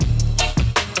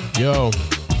Yo,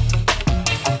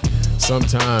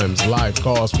 sometimes life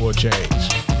calls for a change.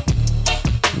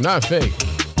 Not fake,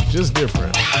 just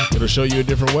different. It'll show you a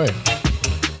different way.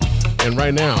 And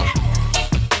right now,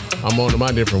 I'm on to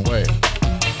my different way.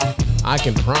 I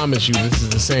can promise you this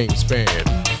is the same Spann,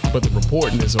 but the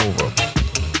reporting is over.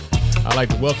 I'd like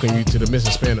to welcome you to the Mr.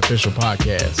 Spann official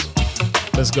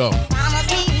podcast. Let's go.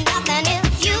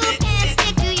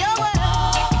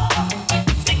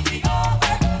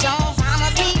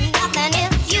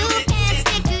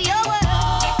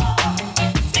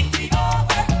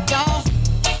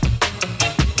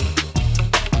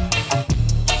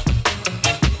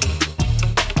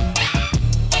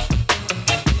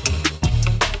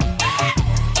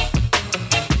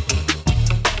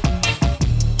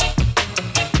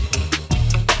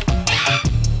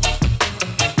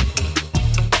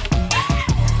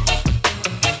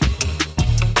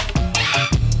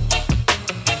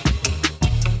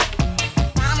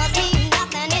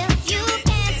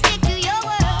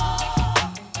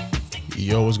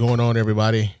 Yo, what's going on,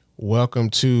 everybody? Welcome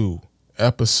to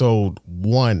episode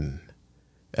one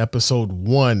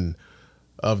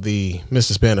of the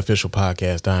Mr. Spann official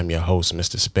podcast. I'm your host,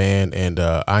 Mr. Spann, and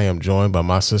I am joined by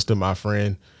my sister, my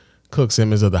friend, Cook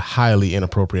Simmons of the HIGHly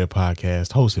Inappropriate Podcast,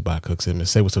 hosted by Cook Simmons.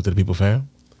 Say what's up to the people, fam.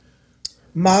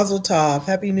 Mazel tov.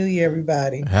 Happy New Year,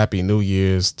 everybody. Happy New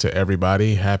Year's to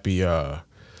everybody. Happy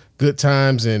good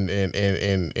times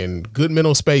and good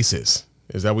mental spaces.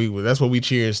 Is that that's what we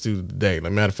cheers to today. As a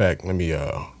matter of fact, let me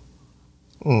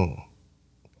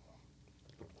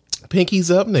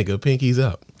pinkies up, nigga. Pinkies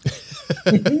up.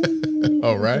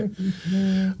 All right.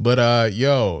 But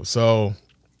yo, so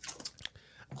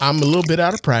I'm a little bit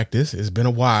out of practice. It's been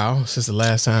a while since the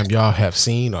last time y'all have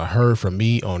seen or heard from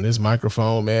me on this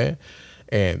microphone, man.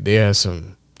 And there are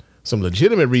some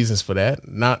legitimate reasons for that.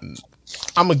 I'm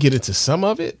gonna get into some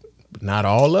of it. Not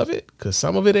all of it, because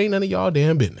some of it ain't none of y'all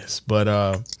damn business. But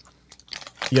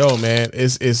yo, man,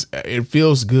 it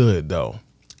feels good though.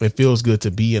 It feels good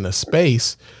to be in a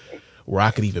space where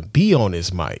I could even be on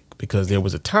this mic, because there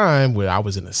was a time where I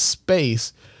was in a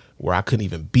space where I couldn't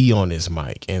even be on this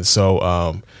mic. And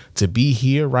so to be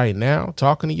here right now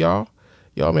talking to y'all,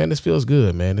 man, this feels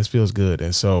good, man. This feels good.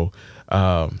 And so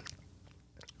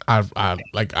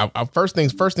first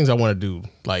things I want to do,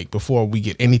 like, before we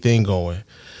get anything going,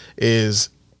 is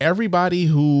everybody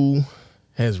who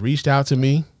has reached out to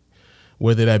me,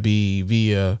 whether that be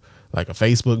via like a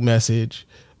Facebook message,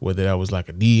 whether that was like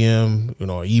a DM,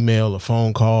 an email, a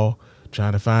phone call,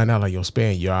 trying to find out, like, yo,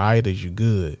 Spann, you all right? Is you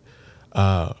good?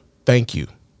 Thank you.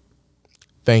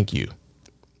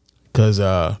 Because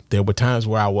there were times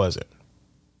where I wasn't.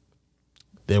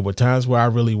 There were times where I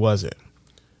really wasn't.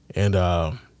 And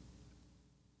like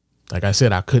I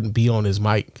said, I couldn't be on this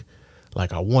mic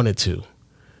like I wanted to.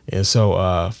 And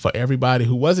so for everybody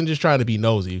who wasn't just trying to be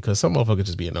nosy, because some motherfuckers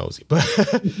just being nosy, but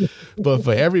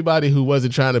for everybody who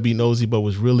wasn't trying to be nosy, but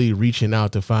was really reaching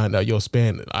out to find out, yo,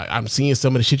 Spann, I'm seeing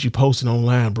some of the shit you posting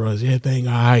online, bro. Is everything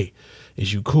all right?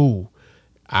 Is you cool?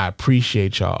 I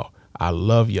appreciate y'all. I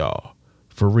love y'all,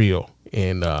 for real.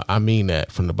 And I mean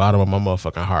that from the bottom of my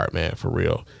motherfucking heart, man, for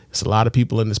real. It's a lot of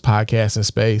people in this podcasting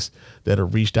space that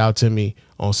have reached out to me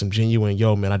on some genuine,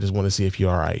 yo, man, I just want to see if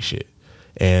you're all right shit.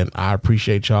 And I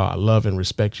appreciate y'all. I love and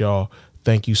respect y'all.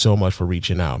 Thank you so much for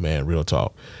reaching out, man. Real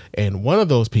talk. And one of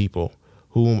those people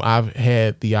whom I've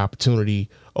had the opportunity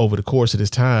over the course of this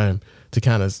time to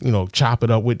kind of, chop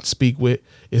it up with, speak with,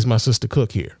 is my sister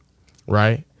Cook here.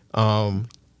 Right.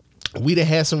 We done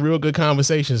had some real good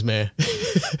conversations, man.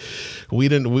 we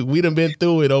done been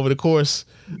through it over the course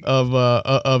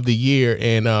of the year.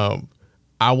 And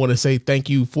I want to say thank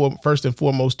you first and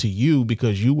foremost to you,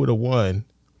 because you were the one.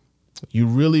 You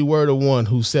really were the one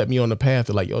who set me on the path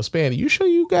of, like, yo, Spann, you sure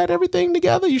you got everything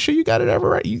together? You sure you got it ever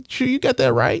right? You sure you got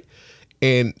that right?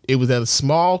 And it was at a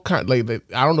small I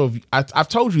don't know if I've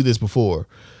told you this before,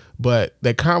 but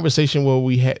that conversation where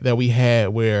we had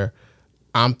where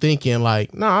I'm thinking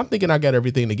like, I'm thinking I got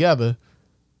everything together,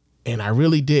 and I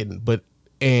really didn't.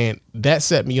 And that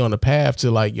set me on the path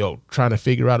to, like, yo, trying to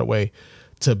figure out a way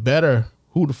to better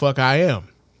who the fuck I am.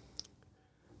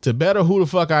 So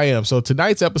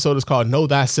tonight's episode is called Know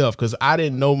Thyself, because I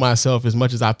didn't know myself as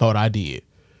much as I thought I did.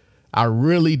 I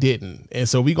really didn't. And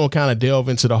so we're going to kind of delve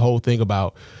into the whole thing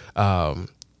about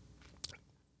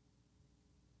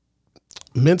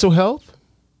mental health,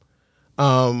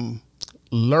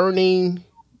 learning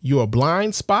your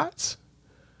blind spots,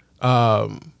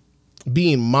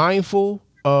 being mindful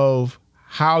of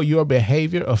how your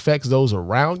behavior affects those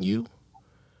around you,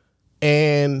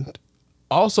 and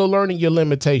also learning your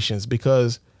limitations,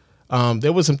 because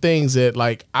there was some things that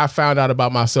like I found out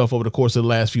about myself over the course of the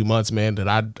last few months, man, that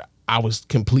I was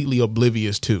completely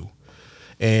oblivious to.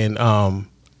 And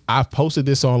I've posted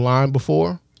this online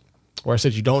before where I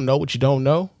said you don't know what you don't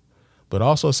know, but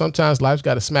also sometimes life's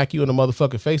got to smack you in the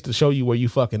motherfucking face to show you where you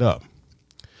fucking up.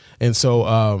 And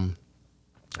so,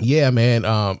 yeah, man,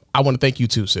 I want to thank you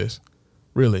too, sis.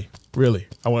 Really, really.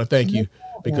 I want to thank you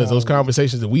because those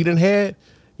conversations that we done had,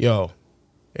 yo,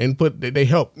 they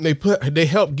help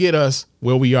get us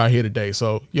where we are here today.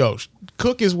 So, yo,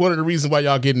 Cook is one of the reasons why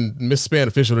y'all getting Miss Spann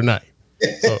official tonight.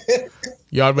 So,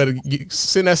 y'all better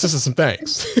send that sister some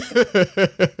thanks.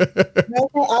 No,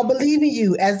 I believe in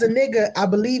you. As a nigga, I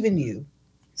believe in you.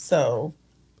 So,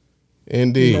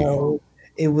 indeed,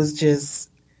 it was just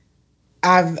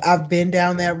I've been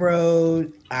down that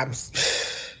road. I'm,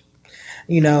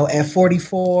 at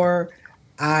 44,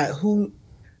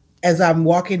 as I'm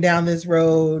walking down this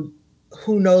road,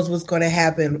 who knows what's going to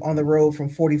happen on the road from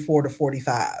 44 to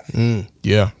 45.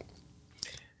 Yeah.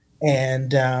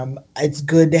 And it's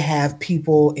good to have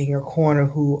people in your corner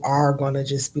who are going to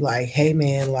just be like, hey,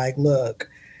 man, like, look,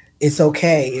 it's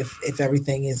okay if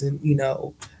everything isn't,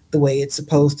 the way it's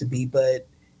supposed to be, but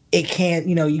it can't,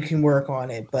 you can work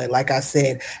on it. But like I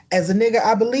said, as a nigga,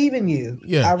 I believe in you.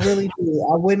 Yeah. I really do.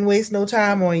 I wouldn't waste no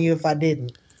time on you if I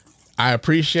didn't. I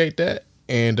appreciate that.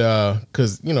 And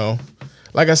because,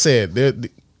 like I said,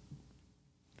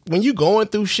 when you going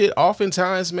through shit,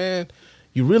 oftentimes, man,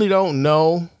 you really don't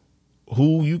know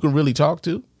who you can really talk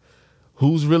to,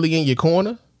 who's really in your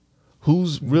corner,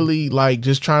 who's really like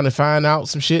just trying to find out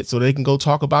some shit so they can go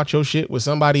talk about your shit with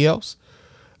somebody else.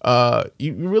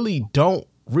 You really don't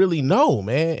really know,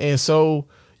 man. And so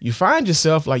you find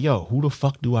yourself like, yo, who the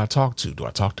fuck do I talk to? Do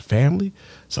I talk to family?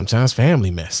 Sometimes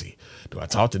family messy. Do I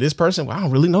talk to this person? Well, I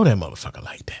don't really know that motherfucker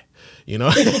like that.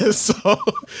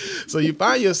 So you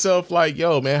find yourself like,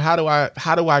 yo, man, how do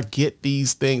I get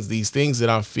these things that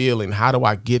I'm feeling? How do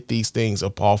I get these things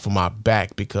up off of my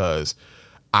back? Because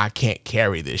I can't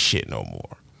carry this shit no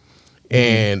more.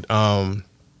 And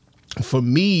for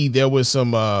me, there was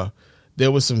some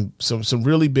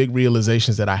really big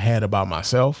realizations that I had about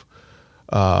myself,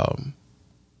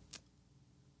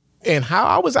 and how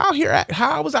I was out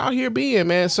here being,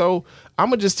 man. So I'm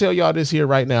gonna just tell y'all this here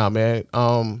right now, man.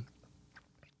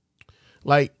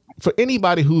 Like for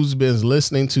anybody who's been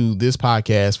listening to this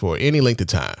podcast for any length of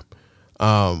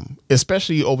time,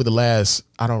 especially over the last,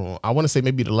 I want to say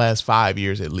maybe the last 5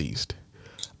 years at least,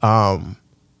 I've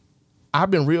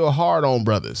been real hard on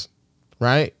brothers,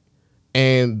 right?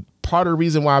 And part of the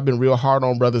reason why I've been real hard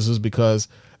on brothers is because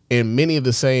in many of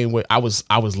the same way, I was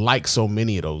like so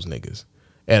many of those niggas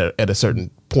at a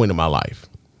certain point in my life,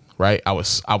 right? I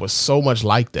was so much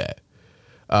like that,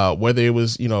 whether it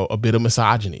was, a bit of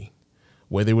misogyny,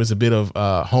 whether it was a bit of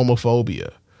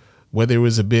homophobia, whether it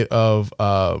was a bit of,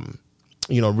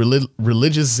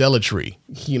 religious zealotry,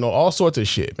 all sorts of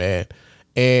shit, man.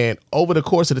 And over the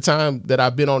course of the time that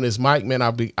I've been on this mic, man,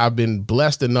 I've been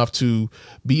blessed enough to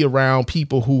be around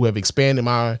people who have expanded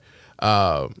my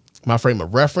frame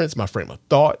of reference, my frame of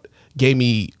thought, gave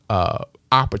me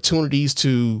opportunities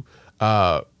to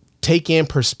take in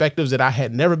perspectives that I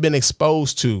had never been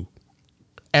exposed to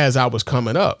as I was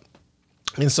coming up.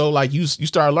 And so like you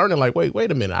start learning like,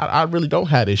 wait a minute, I really don't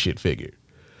have this shit figured.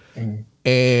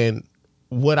 And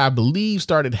what I believe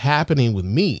started happening with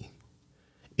me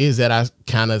is that I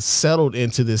kind of settled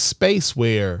into this space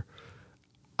where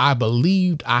I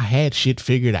believed I had shit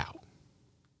figured out.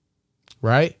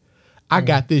 Right? I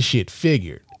got this shit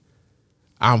figured.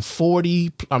 I'm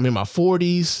 40. I'm in my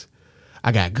 40s.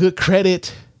 I got good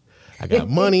credit. I got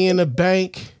money in the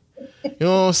bank. You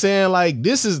know what I'm saying? Like,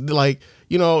 this is like,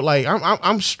 like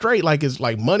I'm straight. Like, it's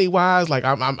like money wise, like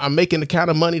I'm making the kind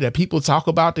of money that people talk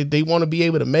about that they want to be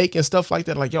able to make and stuff like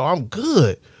that. Like, yo, I'm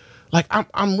good. Like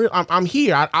I'm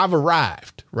here. I've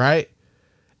arrived. Right.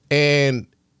 And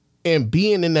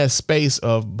being in that space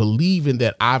of believing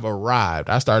that I've arrived,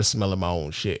 I started smelling my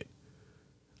own shit.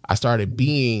 I started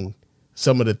being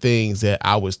some of the things that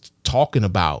I was talking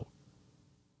about,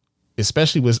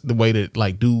 especially with the way that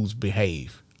like dudes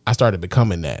behave. I started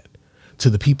becoming that to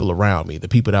the people around me, the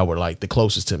people that were like the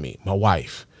closest to me, my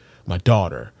wife, my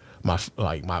daughter, my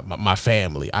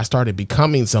family. I started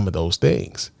becoming some of those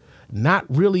things, not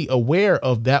really aware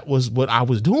of that was what I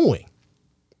was doing.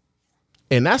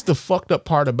 And that's the fucked up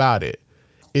part about it,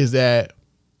 is that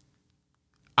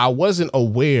I wasn't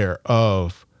aware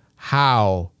of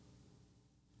how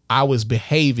I was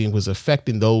behaving was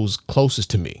affecting those closest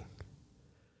to me.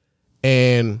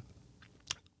 And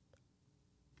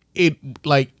it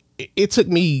took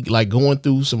me like going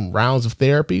through some rounds of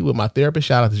therapy with my therapist.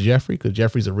 Shout out to Jeffrey, because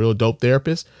Jeffrey's a real dope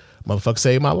therapist. Motherfucker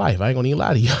saved my life. I ain't gonna even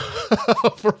lie to you.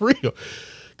 For real.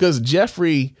 Because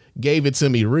Jeffrey gave it to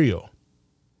me real.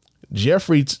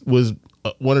 Jeffrey was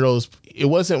one of those. It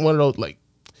wasn't one of those like.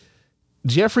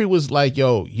 Jeffrey was like,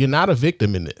 yo, you're not a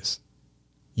victim in this.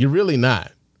 You're really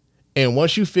not. And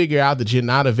once you figure out that you're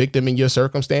not a victim in your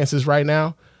circumstances right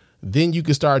now, then you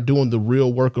can start doing the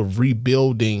real work of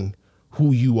rebuilding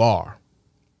who you are.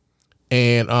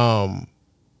 And,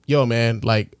 yo, man,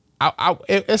 like I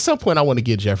at some point I want to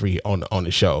get Jeffrey on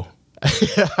the show.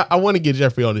 I want to get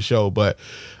Jeffrey on the show, but,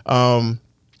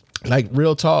 like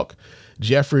real talk,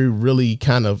 Jeffrey really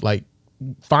kind of like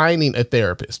finding a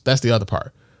therapist. That's the other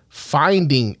part.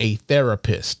 Finding a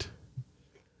therapist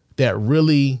that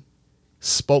really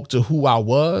spoke to who I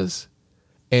was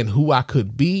and who I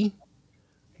could be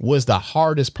was the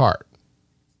hardest part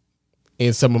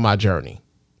in some of my journey.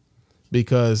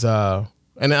 Because, and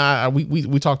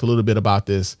we talked a little bit about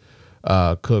this,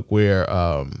 Cook, where,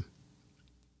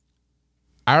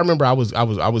 I remember I was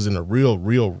in a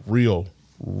real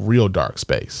dark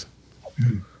space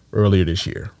earlier this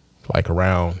year, like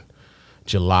around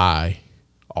July,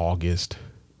 August,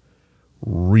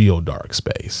 real dark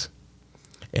space.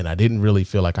 And I didn't really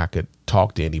feel like I could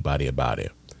talk to anybody about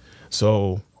it.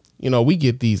 So, you know, we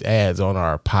get these ads on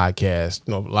our podcast.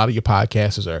 You know, a lot of your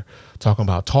podcasters are talking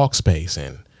about talk space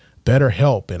and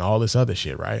BetterHelp and all this other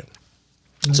shit, right?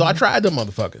 Mm-hmm. So I tried them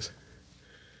motherfuckers.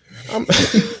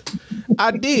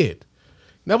 I did.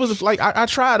 That was like, I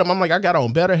tried them. I'm like, I got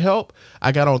on BetterHelp.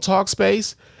 I got on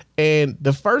Talkspace. And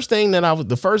the first thing that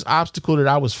the first obstacle that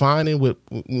I was finding with,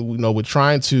 you know, with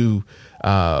trying to,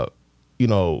 you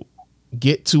know,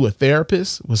 get to a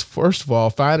therapist was, first of all,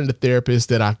 finding a therapist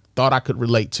that I thought I could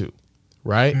relate to.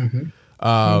 Right.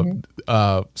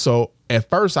 Mm-hmm. So at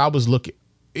first I was looking,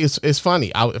 it's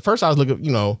funny. At first I was looking,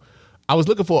 you know, I was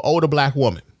looking for an older black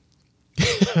woman.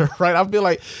 Right. I feel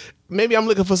like maybe I'm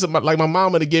looking for some, like my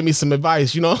mama to give me some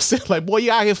advice, you know what I'm saying? Like, boy,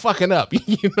 you out here fucking up,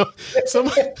 you know?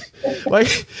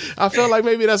 Like, I felt like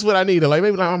maybe that's what I needed. Like,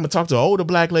 maybe I'm gonna talk to an older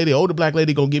black lady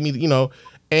gonna give me, you know,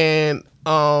 and,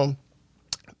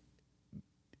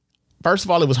 first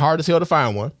of all, it was hard as hell to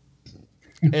find one.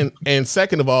 And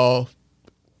second of all,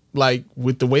 like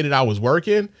with the way that I was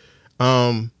working,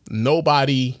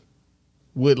 nobody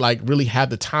would like really have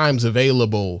the times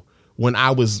available when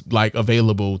I was like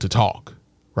available to talk.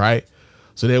 Right.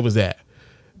 So there was that.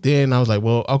 Then I was like,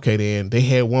 well, okay, then they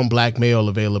had one black male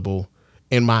available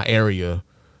in my area.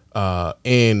 At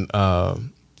the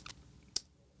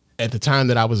time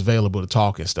that I was available to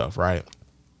talk and stuff. Right.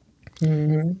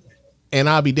 Mm-hmm. And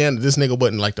I'll be damned if this nigga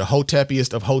wasn't like the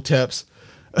hotepiest of hoteps.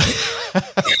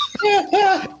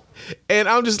 And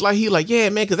I'm just like, he like, yeah,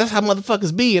 man, because that's how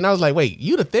motherfuckers be. And I was like, wait,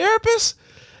 you the therapist?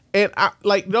 And I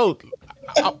like, no,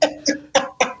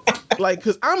 like,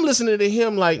 because I'm listening to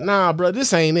him like, nah, bro,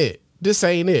 this ain't it. This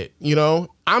ain't it. You know,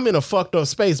 I'm in a fucked up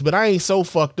space, but I ain't so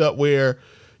fucked up where,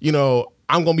 you know,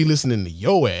 I'm going to be listening to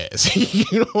your ass.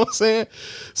 You know what I'm saying?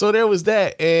 So there was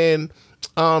that. And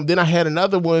then I had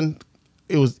another one.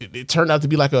 It turned out to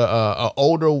be like a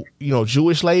older, you know,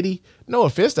 Jewish lady. No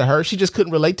offense to her. She just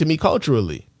couldn't relate to me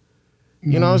culturally.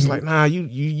 You know, it's like, nah,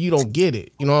 you don't get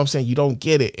it. You know what I'm saying? You don't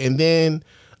get it. And then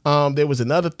there was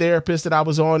another therapist that I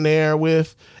was on there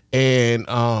with. And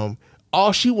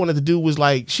all she wanted to do was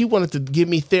like, she wanted to give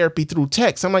me therapy through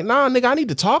text. I'm like, nah, nigga, I need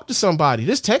to talk to somebody.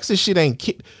 This texting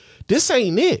shit this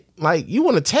ain't it. Like, you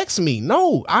want to text me?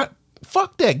 No,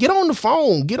 fuck that. Get on the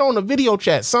phone. Get on the video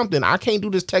chat. Something. I can't do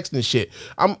this texting shit.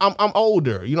 I'm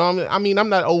older. You know what I mean? I'm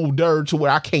not older to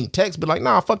where I can't text, but like,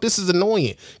 nah, fuck, this is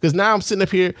annoying. Because now I'm sitting up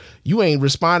here, you ain't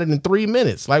responded in 3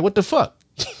 minutes. Like, what the fuck?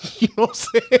 You know what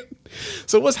I'm saying?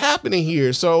 So what's happening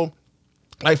here? So,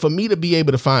 like, for me to be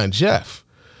able to find Jeff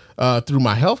through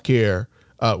my healthcare,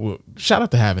 well, shout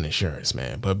out to having insurance,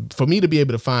 man. But for me to be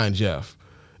able to find Jeff,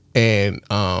 and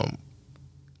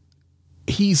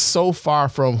he's so far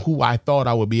from who I thought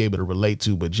I would be able to relate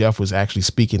to, but Jeff was actually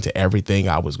speaking to everything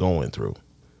I was going through.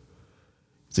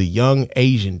 He's a young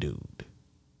Asian dude.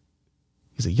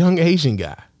 He's a young Asian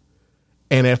guy.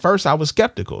 And at first I was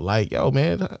skeptical. Like, yo,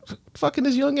 man, fucking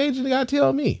this young Asian guy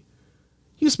tell me.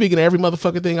 He was speaking to every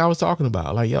motherfucking thing I was talking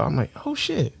about. Like, yo, I'm like, oh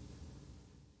shit.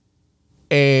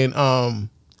 And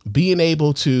being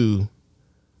able to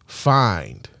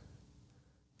find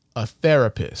a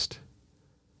therapist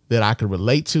that I could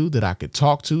relate to, that I could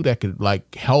talk to, that could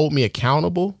like hold me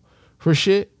accountable for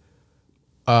shit.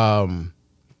 That's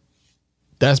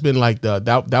been like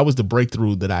that was the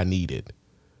breakthrough that I needed.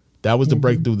 That was the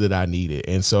breakthrough that I needed.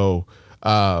 And so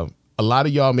a lot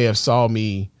of y'all may have saw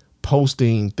me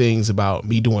posting things about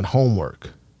me doing homework.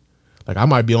 Like I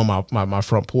might be on my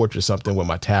front porch or something with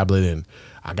my tablet, and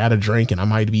I got a drink and I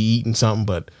might be eating something,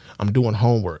 but I'm doing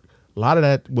homework. A lot of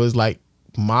that was like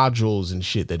modules and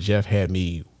shit that Jeff had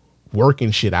me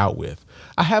working shit out with.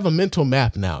 I have a mental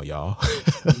map now, y'all.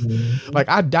 Like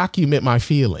I document my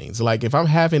feelings. Like if I'm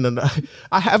having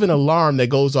I have an alarm that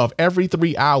goes off every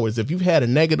 3 hours. If you've had a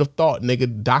negative thought,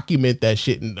 nigga, document that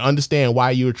shit and understand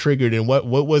why you were triggered and what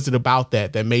was it about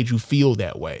that made you feel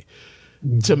that way,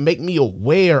 to make me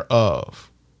aware of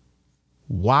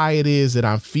why it is that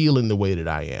I'm feeling the way that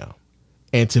I am,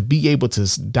 and to be able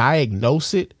to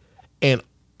diagnose it, and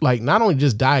like not only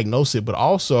just diagnose it, but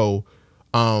also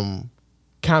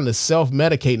kind of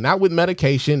self-medicate, not with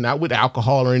medication, not with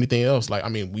alcohol or anything else. Like, I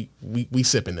mean, we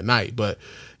sip in the night, but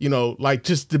you know, like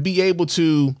just to be able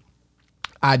to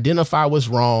identify what's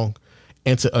wrong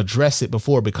and to address it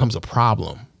before it becomes a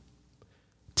problem.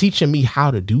 Teaching me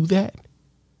how to do that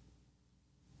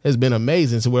has been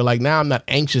amazing. So we're like, now I'm not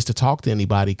anxious to talk to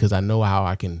anybody because I know how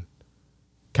I can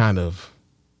kind of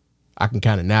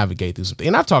navigate through something.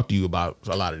 And I've talked to you about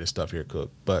a lot of this stuff here,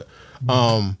 Cook, but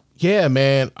yeah,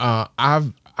 man,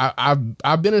 I've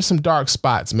been in some dark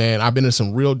spots, man. I've been in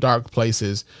some real dark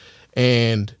places,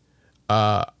 and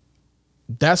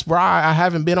that's where I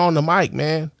haven't been on the mic,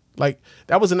 man. Like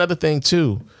that was another thing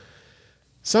too.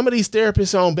 Some of these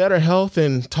therapists on Better Health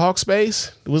and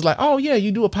Talkspace was like, oh yeah,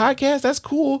 you do a podcast? That's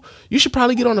cool. You should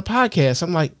probably get on the podcast.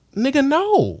 I'm like, nigga,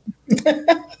 no.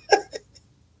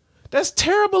 That's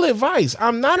terrible advice.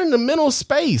 I'm not in the mental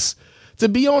space to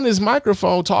be on this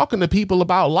microphone talking to people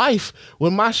about life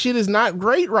when my shit is not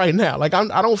great right now. Like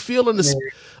I don't feel in this,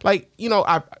 like, you know,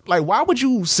 why would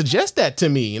you suggest that to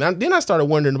me? And then I started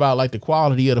wondering about like the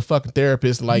quality of the fucking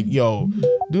therapist. Like, yo,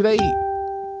 do they?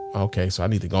 Okay, so I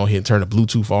need to go ahead and turn the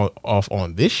Bluetooth off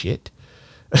on this shit.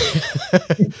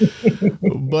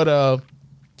 But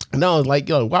no, like,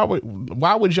 yo,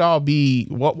 why would y'all be?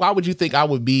 Why would you think I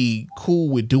would be cool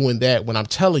with doing that when I'm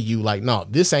telling you, like, no,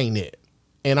 this ain't it?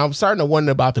 And I'm starting to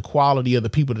wonder about the quality of the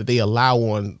people that they allow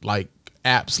on like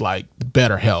apps like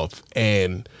Better Health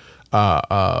and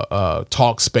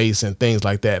Talkspace and things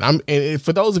like that. And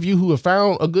for those of you who have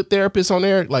found a good therapist on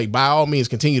there, like by all means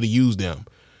continue to use them.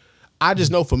 I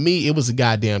just know for me, it was a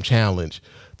goddamn challenge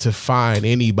to find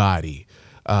anybody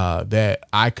that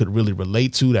I could really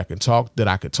relate to, that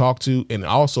I could talk to, and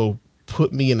also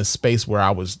put me in a space where I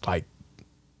was like,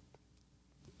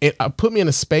 it put me in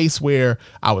a space where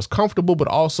I was comfortable, but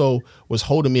also was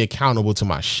holding me accountable to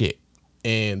my shit.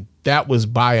 And that was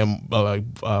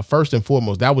first and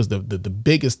foremost, that was the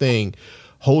biggest thing,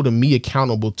 holding me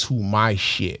accountable to my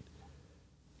shit,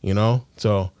 you know?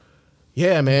 So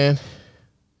yeah, man,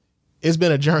 it's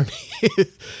been a journey.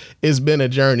 It's been a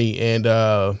journey.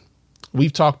 And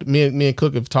we've talked, me and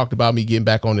Cook have talked about me getting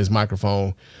back on this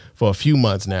microphone for a few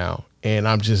months now. And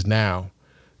I'm just now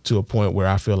to a point where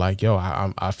I feel like, yo,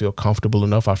 I feel comfortable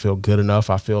enough. I feel good enough.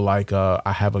 I feel like I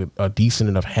have a decent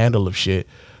enough handle of shit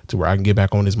to where I can get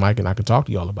back on this mic and I can talk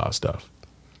to y'all about stuff.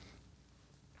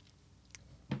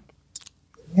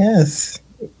 Yes.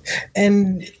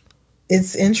 And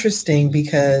it's interesting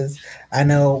because I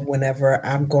know whenever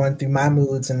I'm going through my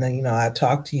moods and then, you know, I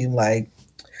talk to you like,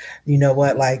 you know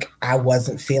what, like I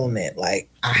wasn't feeling it. Like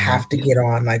I have to get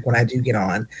on. Like when I do get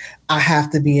on, I have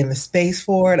to be in the space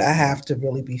for it. I have to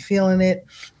really be feeling it.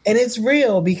 And it's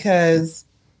real because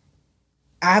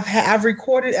I've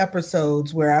recorded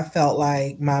episodes where I felt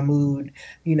like my mood,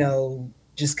 you know,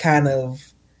 just kind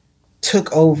of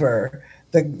took over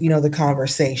the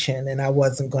conversation, and I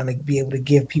wasn't going to be able to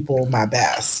give people my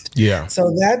best. Yeah. So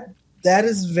that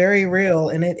is very real,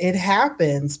 and it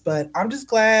happens, but I'm just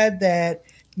glad that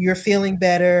you're feeling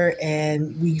better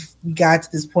and we got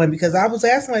to this point, because I was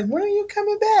asking like, when are you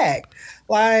coming back?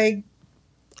 Like,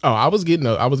 oh, I was getting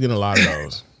a lot of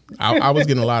those. I was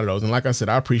getting a lot of those. And like I said,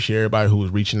 I appreciate everybody who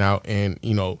was reaching out, and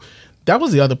you know, that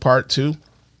was the other part too.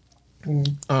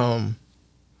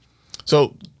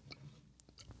 So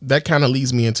that kind of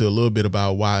leads me into a little bit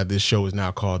about why this show is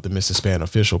now called the Mr. Spann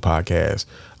Official Podcast.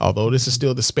 Although this is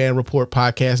still the Spann Report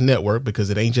Podcast Network, because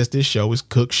it ain't just this show, it's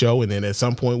Cook's show. And then at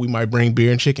some point we might bring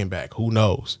Beer and Chicken back. Who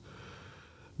knows?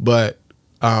 But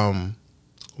one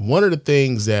of the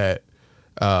things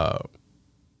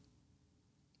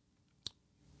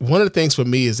for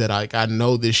me is that I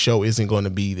know this show isn't going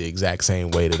to be the exact same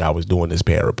way that I was doing this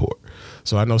Spann Report.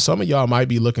 So I know some of y'all might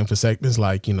be looking for segments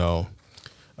like, you know,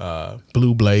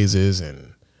 Blue Blazes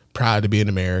and Proud to be an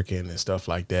American and stuff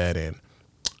like that. And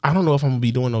I don't know if I'm gonna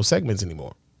be doing those segments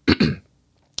anymore.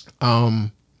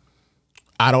 I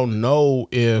don't know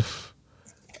if,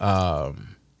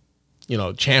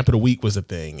 champ of the week was a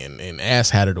thing, and ass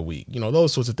hat of the week,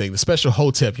 those sorts of things. The special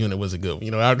Hotep unit was a good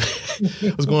one. I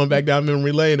was going back down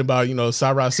memory lane about,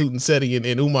 Cyrus Sutton-Seti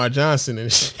and Umar Johnson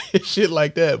and shit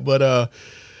like that. But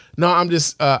no, I'm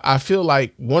just, I feel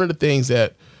like one of the things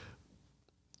that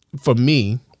for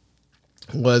me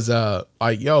was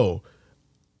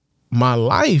my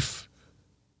life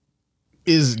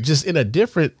is just in a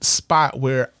different spot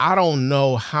where I don't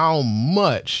know how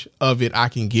much of it I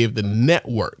can give the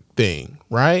network thing,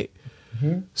 right?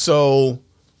 Mm-hmm. So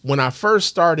when I first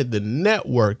started the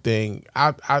network thing,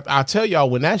 I'll tell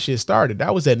y'all when that shit started,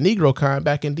 that was at NegroCon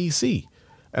back in DC.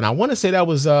 And I want to say that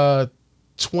was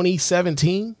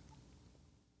 2017.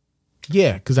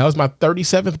 Yeah, because that was my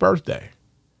 37th birthday.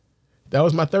 That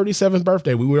was my 37th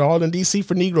birthday. We were all in DC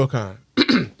for NegroCon.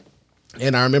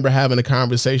 And I remember having a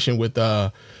conversation with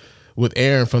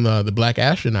Aaron from the Black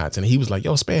Astronauts, and he was like,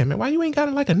 "Yo, Spann, man, why you ain't got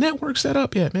a network set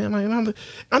up yet, man?" Like,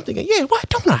 I'm thinking, yeah, why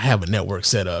don't I have a network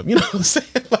set up? You know what I'm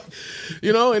saying? Like,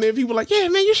 and then people were like, yeah,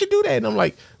 man, you should do that. And I'm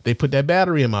like, they put that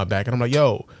battery in my back, and I'm like,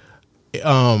 yo,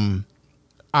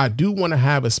 I do want to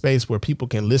have a space where people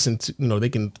can listen to, they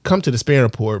can come to the Spann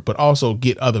Report, but also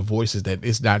get other voices that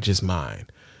it's not just mine.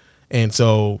 And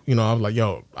so, I was like,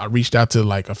 yo, I reached out to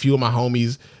like a few of my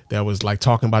homies that was like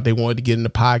talking about they wanted to get into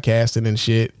podcasting and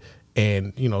shit.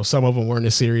 And, some of them weren't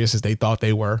as serious as they thought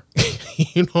they were.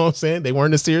 You know what I'm saying? They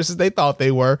weren't as serious as they thought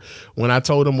they were when I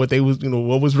told them what they was,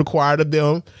 what was required of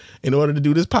them in order to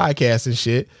do this podcast and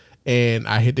shit. And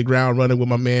I hit the ground running with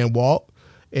my man Walt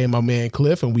and my man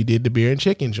Cliff, and we did the beer and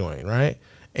chicken joint, right?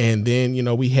 And then,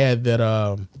 we had that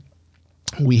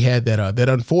that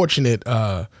unfortunate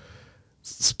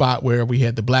spot where we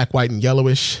had the Black, White, and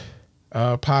Yellowish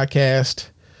podcast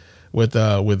with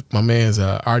my man's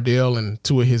Ardell and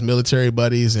two of his military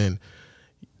buddies, and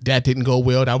that didn't go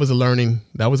well. That was a learning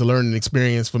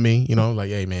experience for me. Like,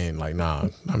 hey man, like, nah.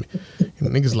 I mean,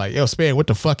 niggas like, yo, Spann, what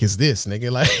the fuck is this,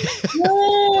 nigga? Like,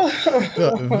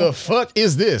 the fuck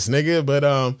is this, nigga? But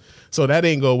so that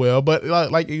didn't go well. But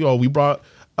like we brought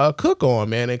Cook on,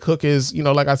 man, and Cook is,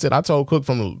 like I said, I told Cook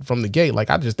from the gate, like,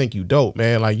 I just think you dope,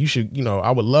 man. Like, you should,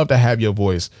 I would love to have your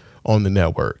voice on the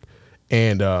network.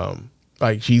 And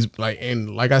like, she's like,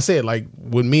 and like I said, like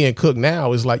with me and Cook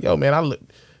now is like, yo, man,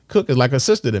 Cook is like a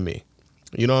sister to me.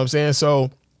 You know what I'm saying?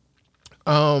 So,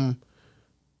 damn,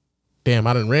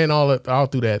 I done ran all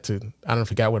through that I done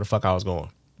forgot where the fuck I was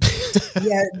going.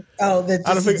 Yeah. Oh, this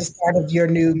is the start of the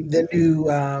new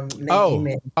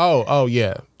name. Oh,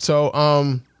 yeah. So,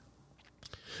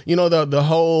 the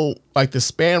whole, like, the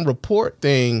Spann Report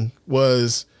thing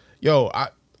was, yo, I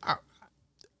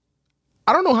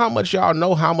don't know how much y'all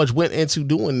know how much went into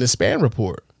doing the Spann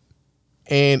Report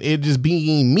and it just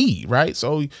being me, right?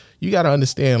 So you got to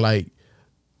understand, like,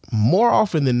 more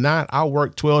often than not, I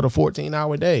work 12 to 14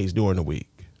 hour days during the week,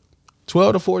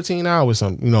 12 to 14 hours,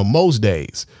 most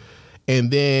days.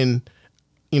 And then,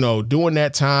 during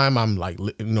that time, I'm like,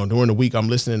 during the week, I'm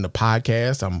listening to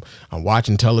podcasts. I'm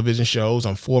watching television shows.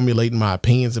 I'm formulating my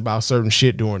opinions about certain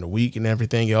shit during the week and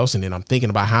everything else. And then I'm thinking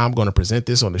about how I'm going to present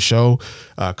this on the show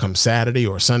come Saturday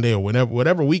or Sunday or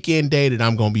whatever weekend day that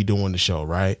I'm going to be doing the show.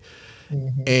 Right.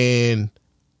 Mm-hmm. And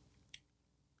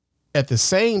at the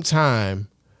same time,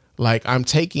 like, I'm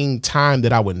taking time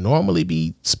that I would normally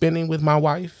be spending with my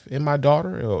wife and my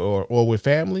daughter or with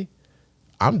family.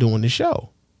 I'm doing the show.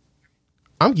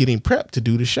 I'm getting prepped to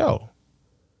do the show.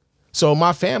 So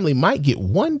my family might get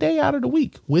one day out of the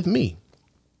week with me.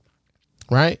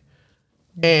 Right.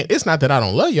 And it's not that I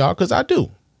don't love y'all, because I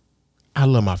do. I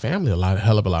love my family a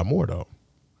hell of a lot more, though.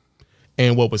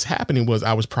 And what was happening was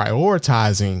I was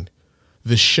prioritizing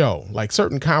the show, like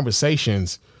certain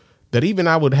conversations that even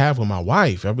I would have with my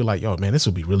wife. I'd be like, yo, man, this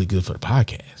would be really good for the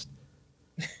podcast.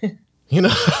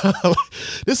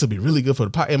 This would be really good for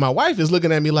the podcast. And my wife is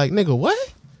looking at me like, nigga,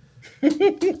 what?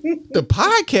 The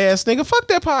podcast, nigga, fuck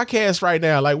that podcast right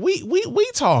now. Like,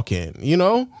 we talking,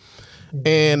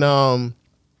 and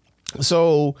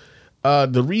so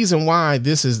the reason why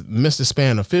this is Mr.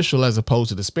 Spann Official as opposed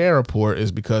to the Spann Report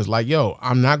is because, like, yo,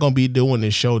 I'm not gonna be doing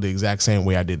this show the exact same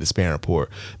way I did the Spann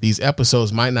Report. These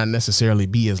episodes might not necessarily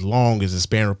be as long as the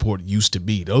Spann Report used to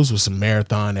be. Those were some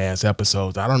marathon ass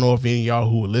episodes. I don't know if any of y'all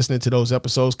who were listening to those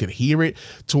episodes could hear it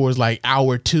towards like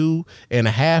hour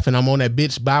 2.5, and I'm on that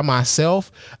bitch by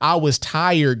myself. I was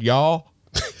tired, y'all.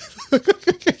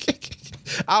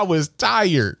 I was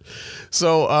tired.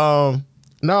 So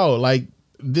no, like,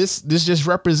 this just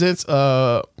represents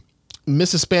Mrs.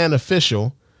 Spann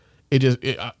Official.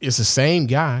 It's the same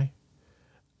guy.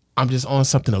 I'm just on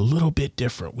something a little bit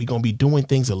different. We're gonna be doing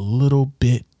things a little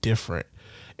bit different.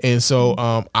 And so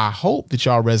I hope that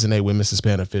y'all resonate with Mr.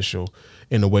 Spann Official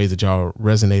in the ways that y'all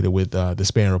resonated with the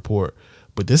Spann Report.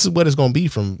 But this is what it's going to be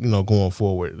from, going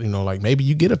forward. Like maybe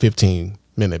you get a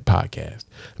 15-minute podcast.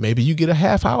 Maybe you get a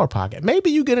half-hour podcast.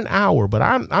 Maybe you get an hour, but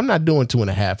I'm not doing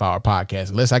 2.5-hour podcast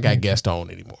unless I got guests on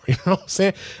anymore. You know what I'm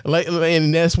saying?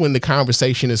 And that's when the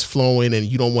conversation is flowing and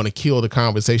you don't want to kill the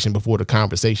conversation before the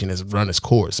conversation has run its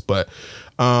course. But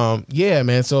yeah,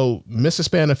 man. So Mr.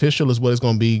 Spann Official is what it's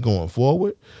going to be going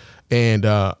forward. And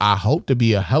I hope to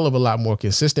be a hell of a lot more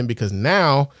consistent because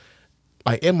now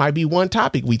like it might be one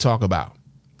topic we talk about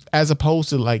as opposed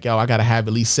to like, yo, I got to have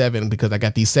at least 7 because I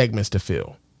got these segments to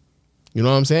fill. You know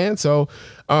what I'm saying? So,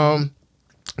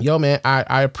 yo, man,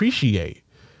 I appreciate,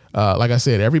 like I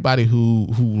said, everybody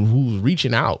who's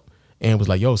reaching out and was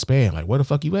like, yo, Spann, like, where the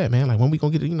fuck you at, man? Like, when we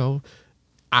gonna get it?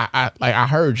 I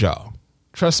heard y'all.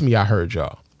 Trust me, I heard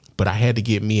y'all. But I had to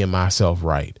get me and myself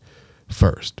right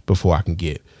first before I can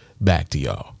get back to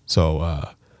y'all.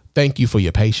 So, thank you for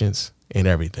your patience and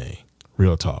everything.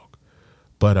 Real talk.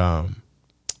 But,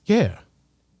 yeah,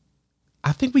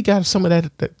 I think we got some of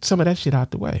that shit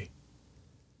out the way.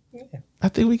 Yeah. I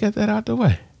think we got that out the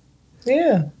way.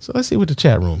 Yeah. So let's see what the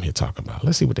chat room here talking about.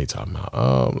 Let's see what they talking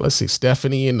about. Let's see.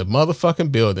 Stephanie in the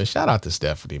motherfucking building. Shout out to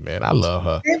Stephanie, man. I love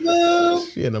her. Hey, boo.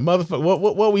 She in the motherfucker.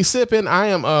 What we sipping? I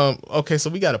am. Okay, so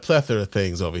we got a plethora of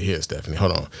things over here, Stephanie.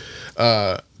 Hold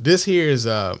on. This here is.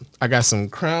 I got some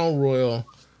Crown Royal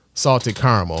salted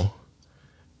caramel,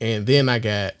 and then I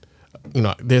got.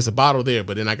 There's a bottle there,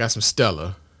 but then I got some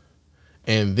Stella.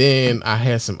 And then I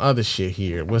had some other shit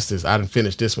here. What's this? I didn't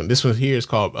finish this one. This one here is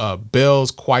called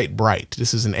Bell's Quite Bright.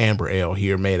 This is an amber ale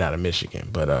here made out of Michigan.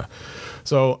 But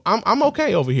so I'm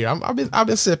okay over here. I've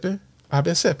been sipping.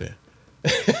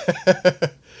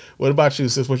 What about you,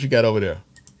 sis? What you got over there?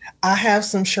 I have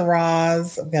some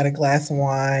Shiraz. I've got a glass of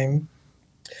wine.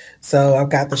 So I've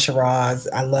got the Shiraz.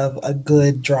 I love a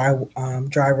good dry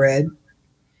red.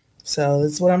 So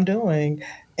that's what I'm doing.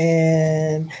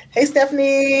 And hey,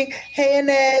 Stephanie. Hey,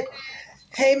 Annette.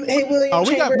 Hey, William.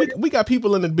 Oh, we got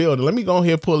people in the building. Let me go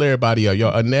ahead and pull everybody up.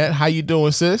 Yo, Annette, how you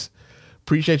doing, sis?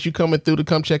 Appreciate you coming through to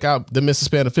come check out the Mr.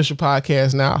 Spann Official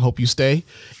Podcast. Now, I hope you stay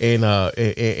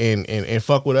and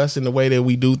fuck with us in the way that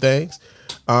we do things.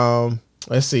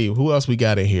 Let's see who else we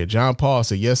got in here. John Paul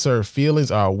said, "Yes, sir. Feelings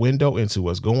are a window into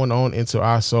what's going on into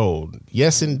our soul.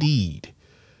 Yes, indeed.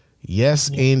 Yes,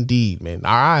 indeed, man.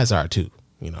 Our eyes are too.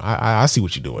 I see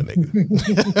what you're doing, nigga.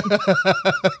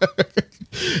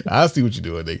 I see what you're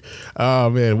doing, nigga.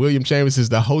 Oh, man. William Chambers says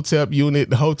the Hotep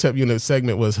unit. The Hotep unit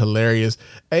segment was hilarious.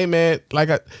 Hey, man,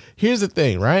 here's the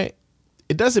thing, right?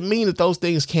 It doesn't mean that those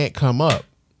things can't come up.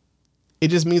 It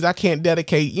just means I can't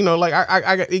dedicate,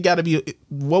 it got to be,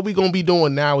 what we going to be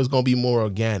doing now is going to be more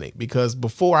organic because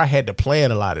before I had to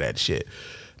plan a lot of that shit.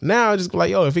 Now I just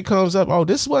like, yo, if it comes up, oh,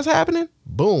 this is what's happening.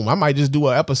 Boom. I might just do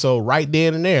an episode right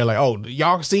then and there. Like, oh,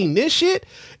 y'all seen this shit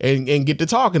and get to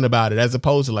talking about it as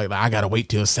opposed to like I got to wait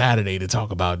till Saturday to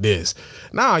talk about this.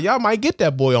 Nah, y'all might get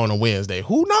that boy on a Wednesday.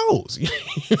 Who knows? You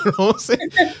know what I'm saying?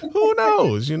 Who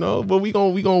knows? But we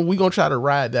gonna try to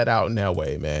ride that out in that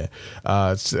way, man.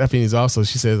 Stephanie's also,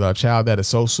 she says, a child that is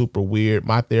so super weird.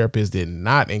 My therapist did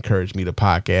not encourage me to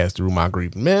podcast through my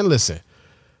grief. Man, listen,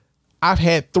 I've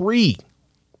had 3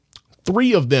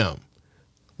 of them.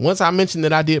 Once I mentioned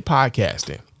that I did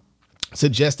podcasting,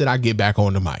 suggested I get back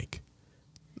on the mic.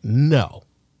 No.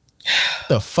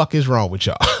 The fuck is wrong with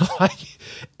y'all? Like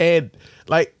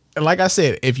I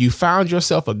said, if you found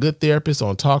yourself a good therapist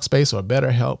on Talkspace or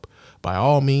BetterHelp, by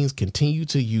all means, continue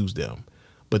to use them.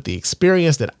 But the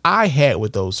experience that I had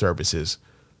with those services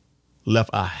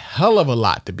left a hell of a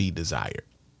lot to be desired.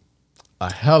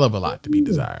 A hell of a lot to be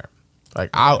desired. Like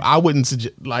I wouldn't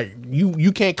suggest, like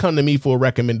you can't come to me for a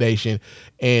recommendation.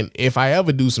 And if I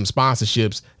ever do some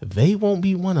sponsorships, they won't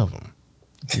be one of them.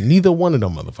 Neither one of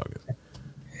them motherfuckers.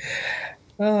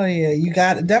 Oh yeah. You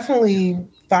got definitely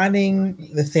finding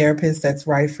the therapist that's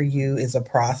right for you is a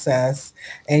process,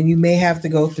 and you may have to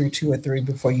go through 2 or 3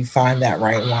 before you find that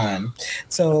right one.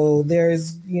 So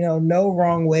there's, no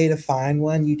wrong way to find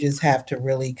one. You just have to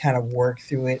really kind of work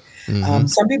through it. Mm-hmm.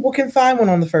 Some people can find one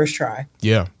on the first try.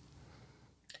 Yeah.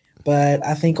 But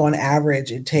I think on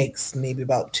average, it takes maybe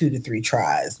about 2 to 3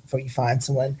 tries before you find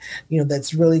someone,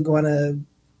 that's really going to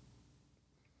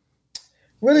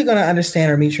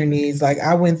understand or meet your needs. Like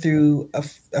I went through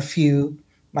a few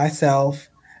myself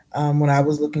when I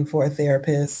was looking for a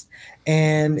therapist.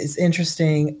 And it's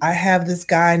interesting. I have this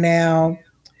guy now.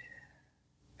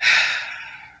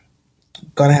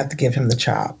 Going to have to give him the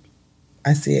chop.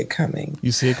 I see it coming.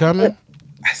 You see it coming?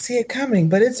 I see it coming,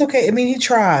 but it's okay. I mean, he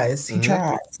tries. He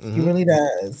tries. Mm-hmm. He really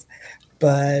does.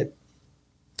 But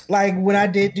Like when I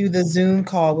did do the Zoom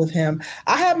call with him,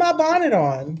 I had my bonnet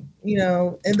on,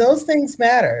 and those things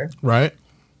matter. Right.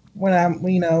 When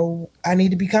I need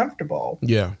to be comfortable.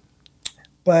 Yeah.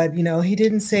 But, he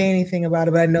didn't say anything about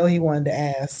it, but I know he wanted to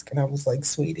ask. And I was like,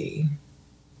 sweetie.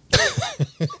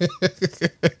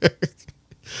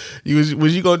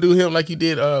 Was you going to do him like you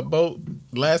did Boat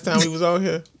last time he was on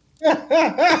here? No,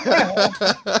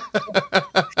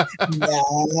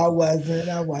 I wasn't.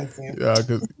 Yeah, I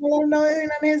don't know, it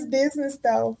ain't his business,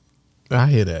 though. I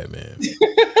hear that, man.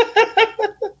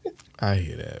 I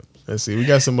hear that. Let's see. We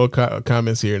got some more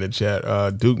comments here in the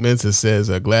chat. Duke Mensa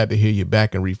says, glad to hear you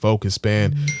back and refocus,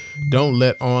 Spann. Don't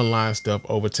let online stuff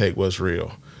overtake what's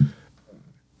real.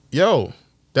 Yo,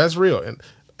 that's real. And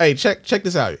hey, check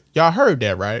this out. Y'all heard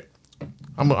that, right?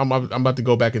 I'm about to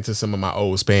go back into some of my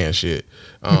old Spann shit.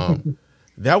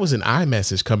 That was an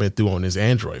iMessage coming through on this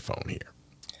Android phone here.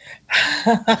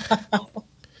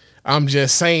 I'm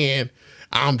just saying.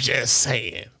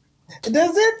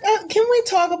 Does it? Can we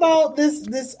talk about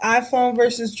this iPhone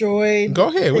versus Droid? Go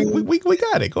ahead. We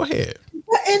got it. Go ahead.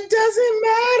 It doesn't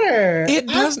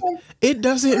matter. It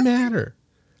doesn't matter.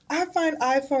 I find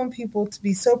iPhone people to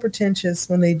be so pretentious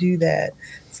when they do that.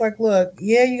 It's like, look,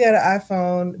 yeah, you got an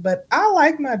iPhone, but I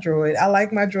like my Droid. I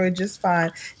like my Droid just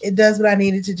fine. It does what I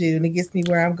need it to do, and it gets me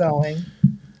where I'm going.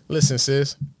 Listen,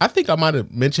 sis, I think I might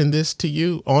have mentioned this to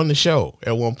you on the show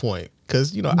at one point.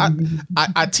 Because,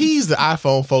 I tease the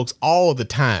iPhone folks all the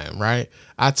time, right?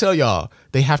 I tell y'all,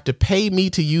 they have to pay me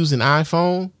to use an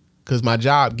iPhone because my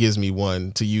job gives me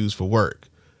one to use for work.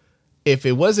 If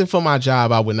it wasn't for my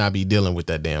job, I would not be dealing with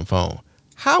that damn phone.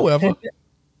 However,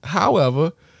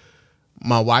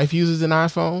 my wife uses an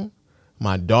iPhone.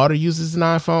 My daughter uses an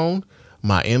iPhone.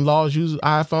 My in-laws use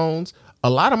iPhones. A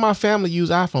lot of my family use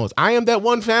iPhones. I am that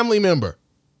one family member.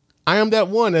 I am that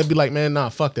one that'd be like, man, nah,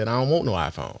 fuck that. I don't want no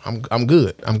iPhone. I'm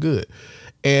good.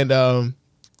 And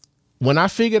when I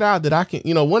figured out that I can,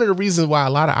 one of the reasons why a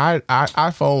lot of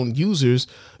iPhone users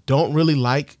don't really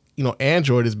like,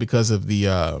 Android is because of the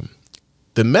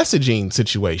messaging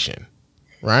situation,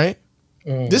 right?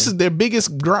 This is their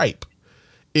biggest gripe.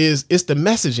 It's the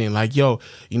messaging. Like, yo,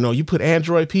 you put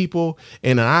Android people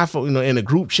in an iPhone, in a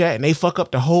group chat, and they fuck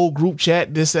up the whole group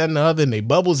chat, this, that, and the other, and they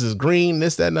bubbles is green,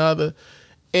 this, that, and the other.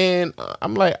 And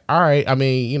I'm like, all right, I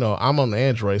mean, I'm on the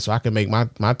Android, so I can make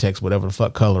my text whatever the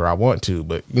fuck color I want to,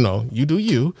 but you do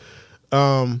you.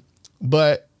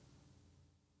 But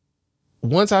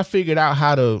once I figured out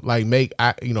how to like make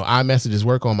iMessages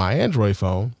work on my Android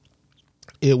phone,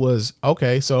 it was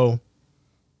okay. So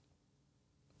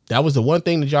that was the one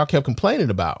thing that y'all kept complaining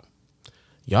about.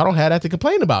 Y'all don't have that to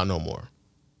complain about no more.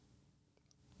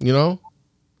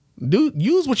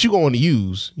 Use what you're going to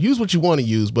use. Use what you want to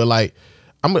use, but like,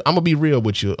 I'm gonna be real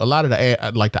with you. A lot of the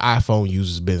iPhone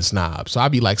users been snobs, so I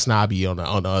be like snobby on the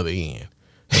other end.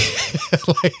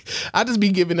 Like I just be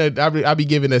giving that. I be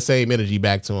giving that same energy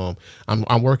back to them.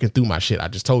 I'm working through my shit. I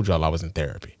just told y'all I was in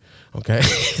therapy. Okay,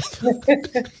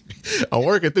 I'm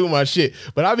working through my shit,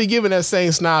 but I be giving that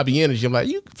same snobby energy. I'm like,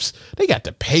 they got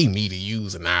to pay me to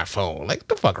use an iPhone. Like, what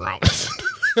the fuck wrong?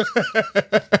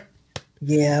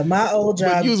 Yeah, my old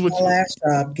job, my last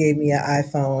job gave me an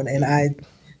iPhone, and I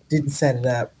didn't set it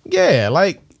up. Yeah,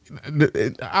 like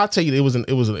I'll tell you, it was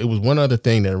one other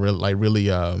thing that really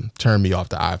turned me off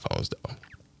the iPhones though.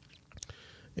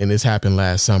 And this happened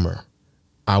last summer.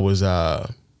 I was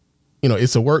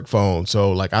it's a work phone,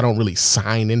 so like I don't really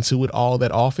sign into it all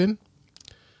that often.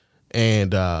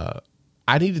 And I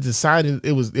needed to sign in.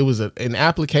 It was an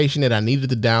application that I needed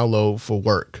to download for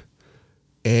work.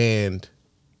 And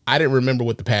I didn't remember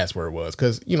what the password was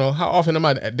because, how often am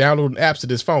I downloading apps to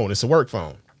this phone? It's a work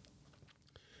phone.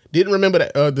 Didn't remember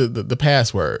the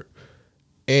password.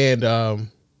 And no.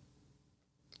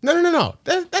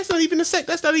 That's not even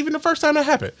that's not even the first time that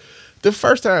happened. The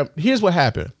first time, here's what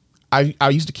happened. I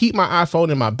used to keep my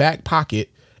iPhone in my back pocket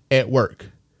at work.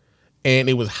 And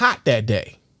it was hot that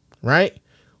day, right?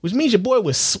 Which means your boy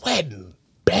was sweating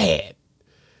bad.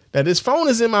 Now this phone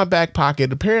is in my back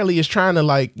pocket. Apparently it's trying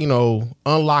to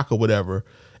unlock or whatever.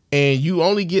 And you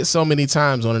only get so many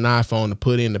times on an iPhone to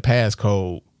put in the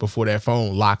passcode before that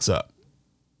phone locks up,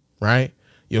 right?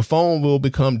 Your phone will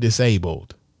become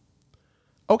disabled.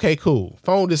 Okay, cool.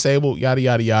 Phone disabled, yada,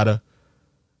 yada, yada.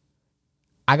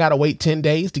 I got to wait 10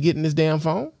 days to get in this damn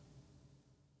phone?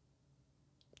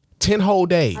 10 whole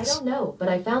days. I don't know, but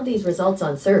I found these results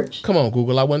on search. Come on,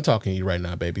 Google. I wasn't talking to you right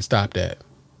now, baby. Stop that.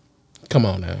 Come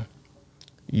on now.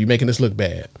 You making this look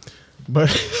bad. But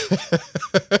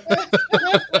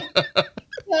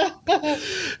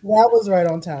that was right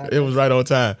on time. It was right on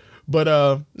time.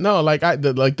 But no, like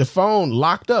the phone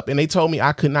locked up, and they told me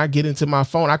I could not get into my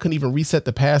phone. I couldn't even reset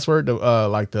the password,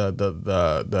 like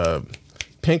the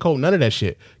pin code, none of that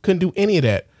shit. Couldn't do any of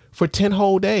that for 10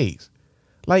 whole days.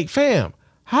 Like, fam,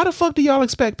 how the fuck do y'all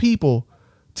expect people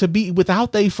to be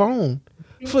without their phone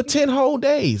for 10 whole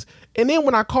days? And then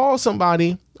when I call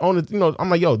somebody on the, I'm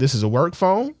like, yo, this is a work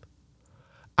phone.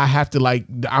 I have to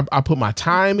I put my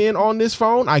time in on this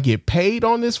phone. I get paid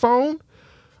on this phone.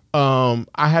 I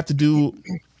have to do,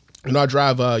 I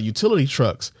drive utility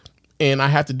trucks, and I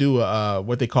have to do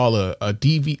what they call a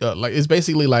DV. Like, it's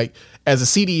basically like, as a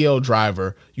CDL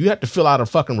driver, you have to fill out a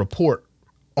fucking report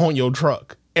on your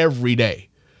truck every day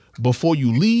before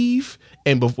you leave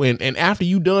and after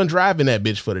you done driving that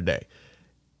bitch for the day.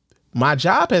 My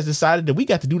job has decided that we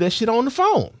got to do that shit on the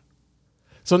phone.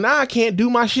 So now I can't do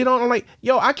my shit on. I'm like,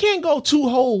 yo, I can't go 2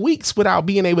 whole weeks without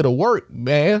being able to work,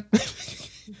 man.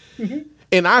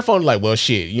 And iPhone, like, well,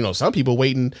 shit, some people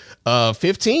waiting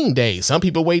 15 days. Some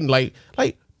people waiting like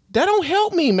that don't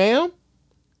help me, man.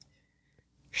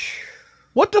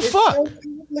 What the fuck? So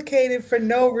complicated for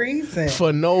no reason.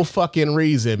 For no fucking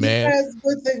reason, man.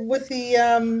 Because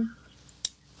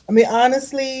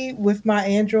honestly, with my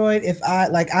Android, if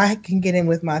I can get in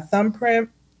with my thumbprint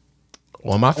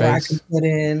on my face, I can put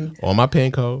in on my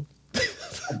pin code.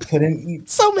 Put in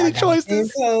so many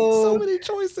choices. So many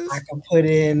choices. I can put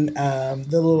in the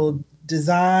little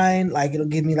design, like it'll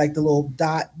give me like the little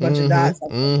bunch of dots.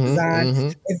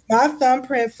 Design. If my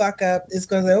thumbprint fuck up, it's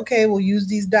gonna say, okay, we'll use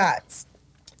these dots.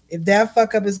 If that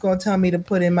fuck up, it's gonna tell me to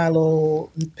put in my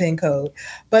little pin code.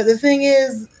 But the thing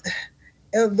is,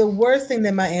 the worst thing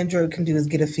that my Android can do is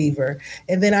get a fever,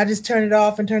 and then I just turn it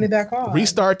off and turn it back on.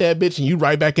 Restart that bitch, and you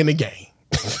right back in the game.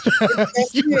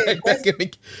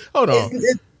 Hold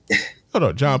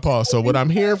on, John Paul. So what I'm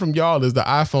hearing from y'all is the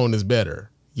iPhone is better.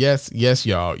 Yes,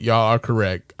 y'all are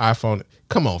correct. iPhone.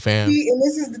 Come on, fam. And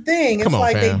this is the thing. It's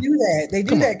like fam. They do that. They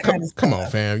do that kind of stuff. Come on,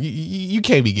 fam. You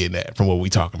can't be getting that from what we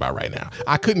talking about right now.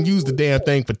 I couldn't use the damn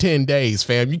thing for 10 days,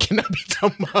 fam. You cannot be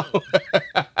talking about.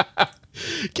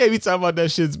 Can't be talking about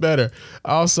that shit's better.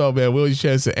 Also, man, Will you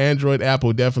chance to Android,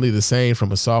 Apple, definitely the same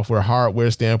from a software, hardware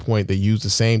standpoint. They use the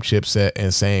same chipset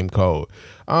and same code.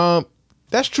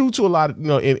 That's true to a lot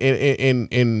of,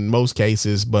 in most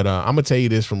cases. But I'm gonna tell you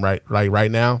this from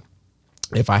right now.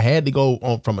 If I had to go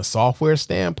on from a software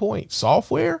standpoint, I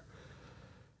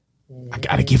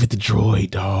gotta give it to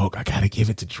Droid, dog. I gotta give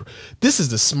it to Droid. This is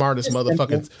the smartest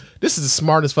fucking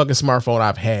smartphone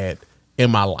I've had in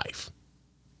my life.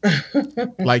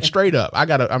 Like, straight up.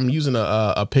 I'm using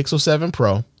a Pixel 7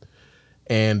 Pro,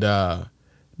 and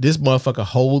this motherfucker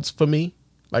holds for me.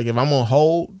 Like, if I'm on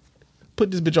hold, put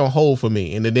this bitch on hold for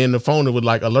me, and then the phone would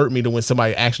like alert me to when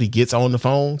somebody actually gets on the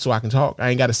phone so I can talk. I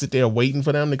ain't got to sit there waiting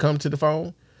for them to come to the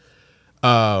phone.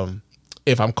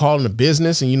 If I'm calling a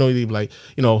business and they be like,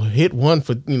 hit 1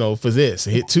 for for this,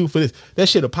 hit 2 for this, that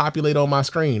shit'll populate on my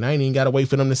screen. I ain't even got to wait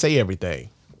for them to say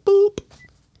everything. Boop.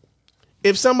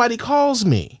 If somebody calls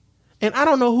me and I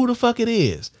don't know who the fuck it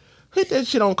is, hit that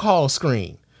shit on call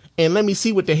screen and let me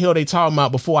see what the hell they talking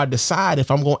about before I decide if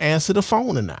I'm going to answer the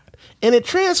phone or not. And it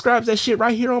transcribes that shit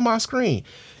right here on my screen.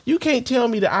 You can't tell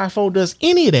me the iPhone does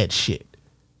any of that shit.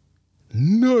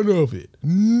 None of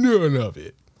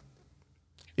it.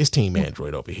 It's Team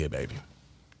Android over here, baby.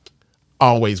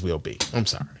 Always will be. I'm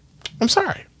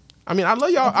sorry. I mean, I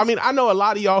love y'all. I mean, I know a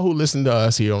lot of y'all who listen to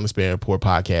us here on the Spann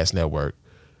Podcast Network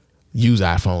use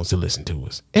iPhones to listen to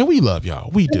us, and we love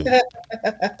y'all. We do.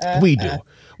 We do.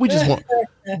 We just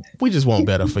want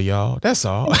better for y'all. That's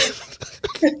all.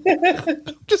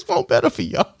 Just want better for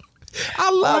y'all. I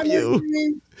love you.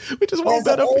 We just want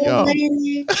better for y'all.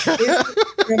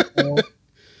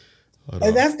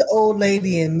 And that's the old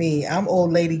lady in me. I'm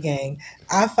old lady gang.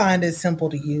 I find it simple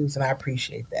to use, and I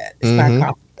appreciate that. It's not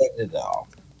complicated at all.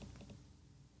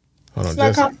 It's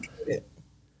not complicated.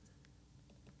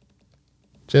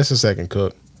 Just a second,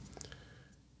 Cook.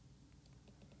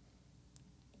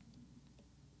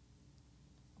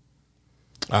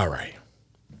 All right.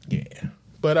 Yeah.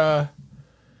 But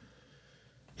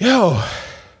yo,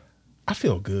 I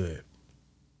feel good.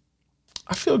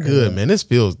 Man. This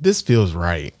feels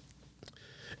right.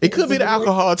 It could be the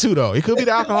alcohol too, though. It could be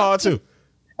the alcohol too.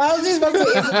 I was just about to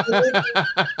say,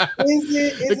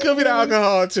 it could be the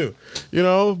alcohol too,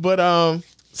 But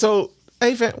so,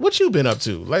 hey, fam, what you been up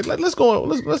to? Like let's go on.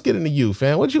 Let's get into you,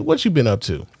 fam. What you been up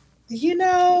to?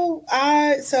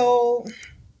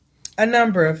 A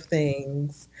number of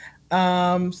things.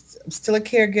 I'm still a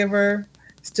caregiver,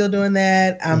 still doing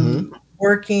that. I'm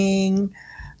working.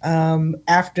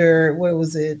 After what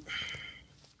was it?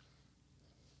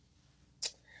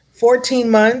 14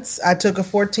 months. I took a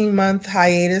 14-month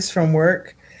hiatus from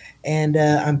work, and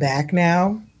I'm back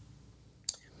now,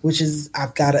 which is,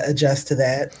 I've got to adjust to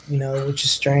that, which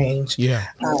is strange. Yeah.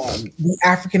 The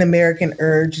African American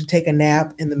urge to take a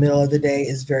nap in the middle of the day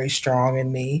is very strong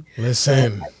in me.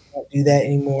 Listen. I can't do that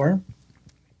anymore.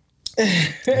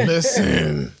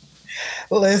 Listen.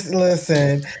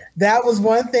 That was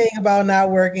one thing about not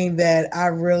working that I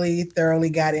really thoroughly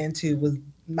got into was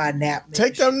my nap.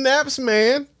 Take them naps,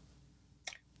 man.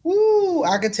 Woo!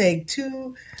 I could take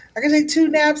two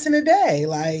naps in a day.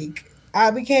 Like,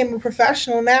 I became a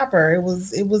professional napper. It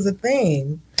was a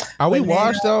thing. Are we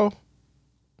washed though?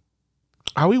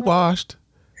 Are we washed?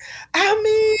 I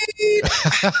mean,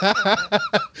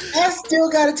 I still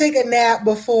got to take a nap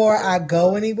before I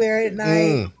go anywhere at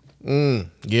night.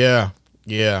 Yeah.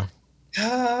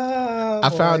 Oh, I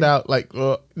found out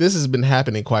this has been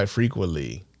happening quite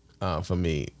frequently for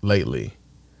me lately.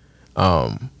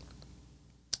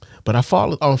 But I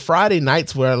fall on Friday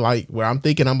nights where I'm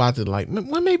thinking I'm about to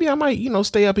well, maybe I might,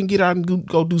 stay up and get out and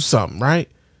go do something, right?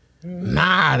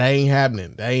 Nah, that ain't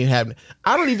happening. I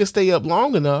don't even stay up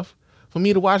long enough for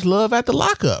me to watch Love at the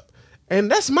Lockup.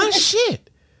 And that's my shit.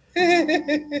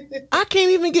 I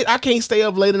can't stay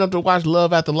up late enough to watch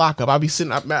Love at the Lockup. I'll be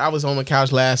sitting up. I was on the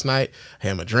couch last night,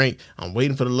 had my drink. I'm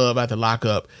waiting for the Love at the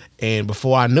Lockup. And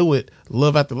before I knew it,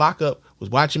 Love at the Lockup was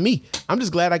watching me. I'm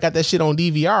just glad I got that shit on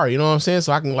DVR. You know what I'm saying?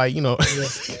 So I can but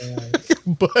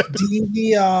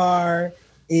DVR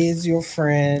is your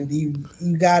friend. You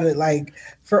got it.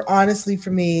 For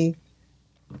me,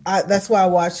 that's why I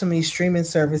watch so many streaming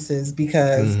services,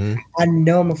 because I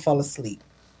know I'm gonna fall asleep.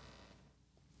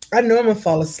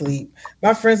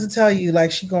 My friends will tell you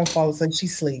she gonna fall asleep. She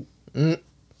sleep.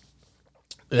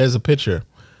 There's a picture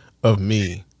of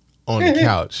me on the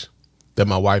couch that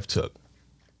my wife took.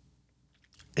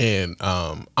 And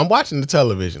I'm watching the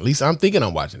television. At least I'm thinking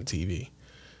I'm watching TV.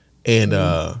 And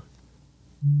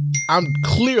I'm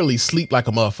clearly asleep like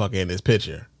a motherfucker in this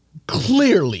picture.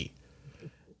 Clearly.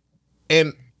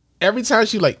 And every time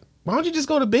she's like, why don't you just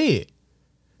go to bed?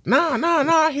 Nah,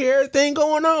 I hear everything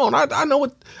going on. I know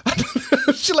what.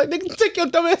 She's like, nigga, take your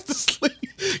dumb ass to sleep.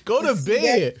 Go to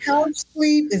bed. That couch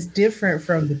sleep is different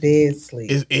from the bed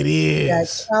sleep. It is. That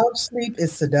couch sleep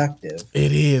is seductive.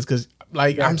 It is, because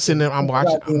I'm sitting there, I'm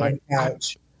watching. I'm like,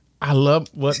 I love.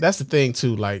 Well, that's the thing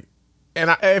too.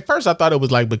 And at first I thought it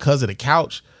was because of the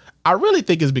couch. I really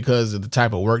think it's because of the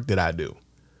type of work that I do,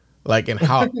 and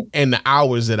how and the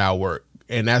hours that I work.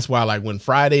 And that's why, when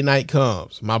Friday night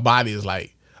comes, my body is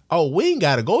like, oh, we ain't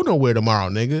got to go nowhere tomorrow,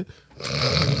 nigga.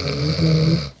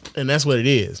 And that's what it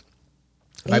is.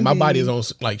 My body is on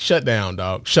shutdown,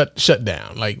 dog. Shut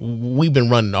down. We've been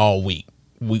running all week.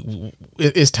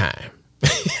 It's time.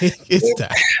 It's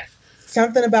time.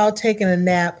 Something about taking a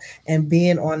nap and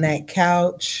being on that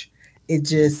couch, it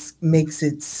just makes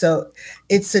it so,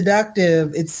 it's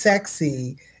seductive, it's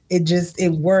sexy.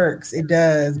 It works. It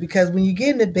does. Because when you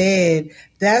get into bed,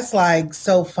 that's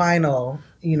so final,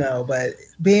 but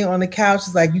being on the couch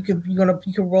is you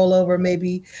can roll over,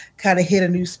 maybe kind of hit a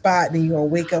new spot, and then you're going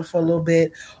to wake up for a little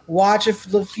bit, watch a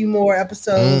few more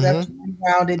episodes after you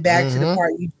rounded back to the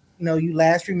part you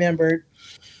last remembered.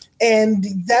 And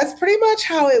that's pretty much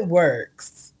how it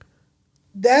works.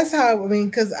 That's how,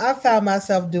 because I found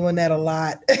myself doing that a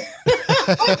lot.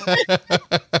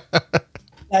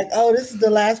 Oh, this is the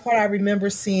last part I remember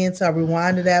seeing, so I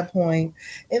rewind to that point,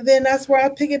 and then that's where I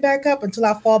pick it back up until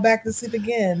I fall back to sleep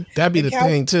again. That'd be the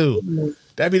thing too.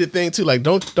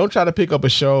 Don't try to pick up a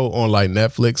show on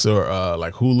Netflix or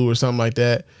Hulu or something like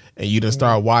that, and you done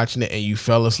start watching it and you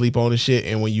fell asleep on the shit,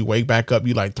 and when you wake back up,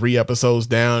 you 3 episodes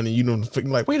down, and you don't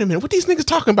wait a minute, what these niggas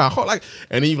talking about?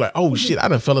 And then you oh shit, I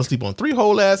done fell asleep on 3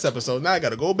 whole ass episodes. Now I got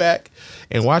to go back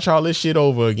and watch all this shit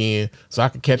over again so I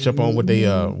can catch up on what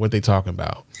they talking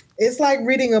about. It's like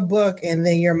reading a book and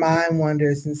then your mind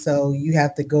wanders, and so you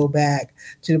have to go back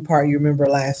to the part you remember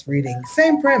last reading.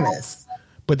 Same premise.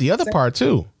 But the other part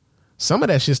too, some of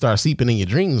that shit starts seeping in your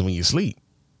dreams when you sleep.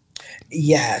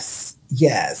 Yes.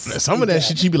 Some of that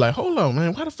shit, you be like, hold on,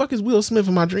 man, why the fuck is Will Smith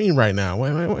in my dream right now?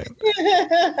 Wait.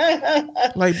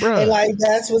 Bro. And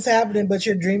that's what's happening, but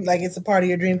your dream, it's a part of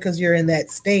your dream because you're in that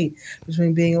state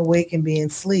between being awake and being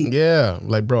asleep. Yeah.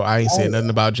 Bro, I ain't saying nothing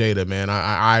about Jada, man.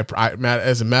 I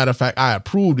as a matter of fact, I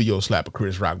approve of your slap of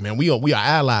Chris Rock, man. We are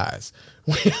allies.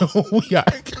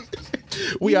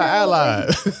 We are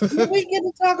allies. We get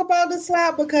to talk about the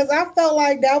slap because I felt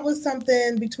like that was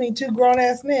something between 2 grown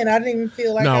ass men. I didn't even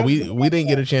feel like. No, we didn't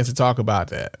get a chance to talk about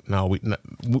that. No,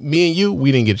 me and you,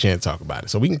 we didn't get a chance to talk about it.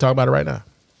 So we can talk about it right now.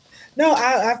 No,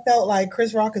 I felt like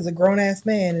Chris Rock is a grown ass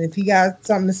man, and if he got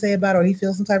something to say about it or he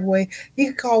feels some type of way, he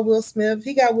could call Will Smith.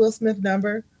 He got Will Smith's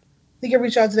number. He can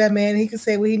reach out to that man and he can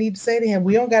say what he needs to say to him.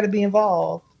 We don't got to be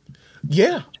involved.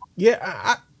 Yeah.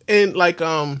 Yeah. And like,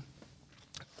 I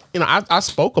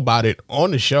spoke about it on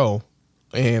the show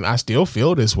and I still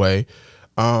feel this way.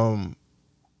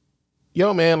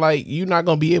 Yo, man, like, you're not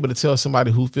going to be able to tell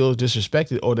somebody who feels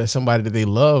disrespected or that somebody that they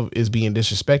love is being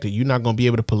disrespected. You're not going to be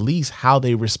able to police how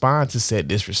they respond to said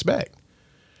disrespect.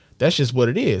 That's just what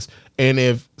it is. And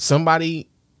if somebody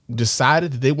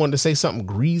decided that they wanted to say something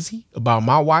greasy about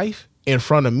my wife in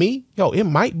front of me, yo, it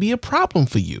might be a problem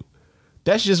for you.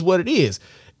 That's just what it is.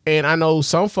 And I know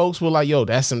some folks were like, yo,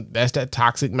 that's that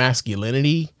toxic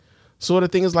masculinity sort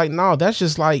of thing. Is like, no, that's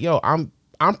just like, yo, I'm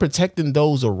protecting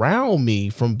those around me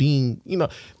from being,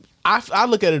 I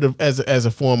look at it as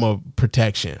a form of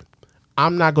protection.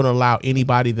 I'm not going to allow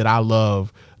anybody that I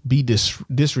love be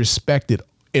disrespected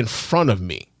in front of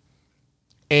me.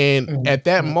 And at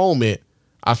that moment,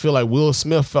 I feel like Will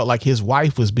Smith felt like his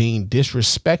wife was being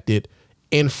disrespected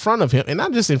in front of him, and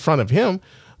not just in front of him,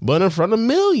 but in front of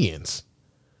millions.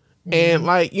 And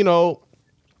like,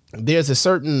 there's a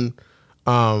certain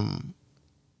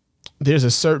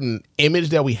image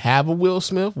that we have of Will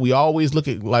Smith. We always look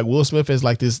at like Will Smith as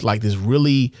like this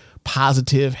really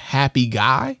positive, happy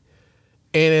guy.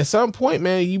 And at some point,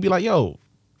 man, you'd be like, yo,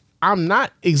 I'm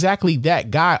not exactly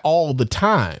that guy all the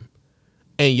time.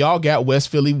 And y'all got West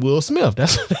Philly Will Smith.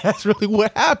 That's really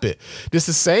what happened. This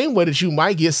the same way that you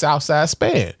might get Southside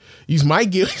Spann. You might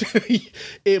get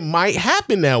it might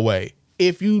happen that way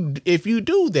if you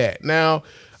do that. Now,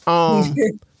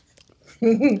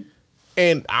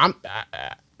 and I'm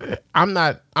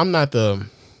not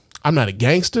a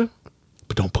gangster,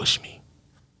 but don't push me.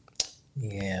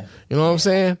 Yeah. You know what I'm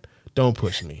saying? Don't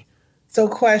push me. So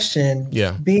question.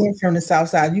 Yeah. Being from the South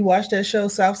Side, you watched that show,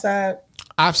 South Side?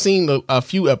 I've seen a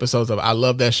few episodes of it. I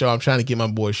love that show. I'm trying to get my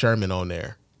boy Sherman on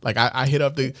there. Like I hit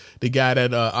up the guy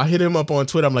that I hit him up on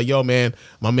Twitter. I'm like, yo, man,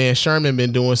 my man Sherman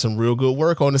been doing some real good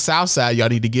work on the South Side. Y'all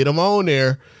need to get him on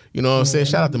there. You know what I'm saying?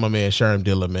 Shout out to my man Sherman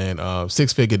Dilla, man.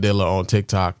 6 Figure Dilla on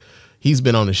TikTok. He's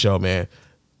been on the show, man.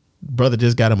 Brother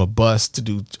just got him a bus to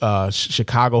do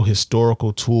Chicago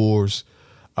historical tours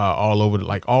all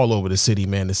over the city,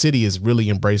 man. The city is really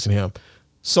embracing him.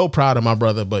 So proud of my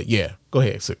brother, but yeah, go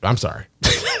ahead. I'm sorry.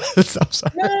 I'm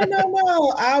sorry.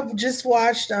 No. I've just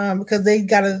watched because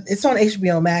it's on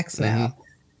HBO Max now. Mm-hmm.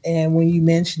 And when you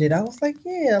mentioned it, I was like,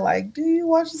 yeah, like, do you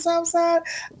watch the South Side?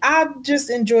 I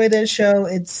just enjoy that show.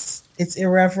 It's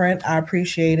irreverent. I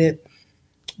appreciate it.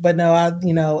 But no,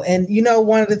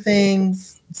 one of the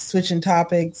things, switching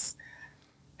topics,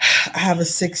 I have a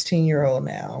 16-year-old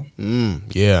now.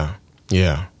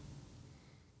 Yeah.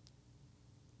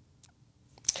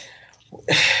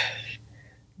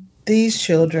 These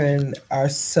children are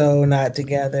so not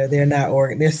together. They're not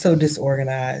they're so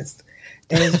disorganized.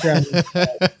 And it's driving me.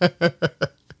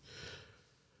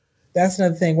 That's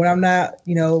another thing. When I'm not,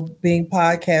 being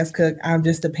podcast cook, I'm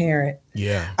just a parent.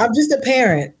 Yeah. I'm just a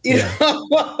parent. You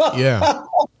know? Yeah.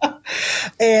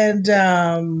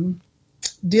 And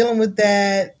dealing with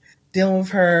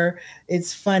her,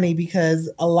 it's funny because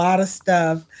a lot of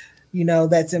stuff,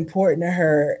 that's important to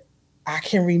her, I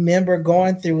can remember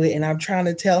going through it, and I'm trying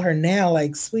to tell her now,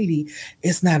 like, sweetie,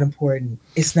 it's not important.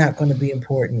 It's not going to be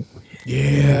important.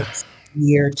 Yeah.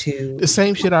 Year or two. The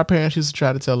same shit our parents used to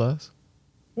try to tell us.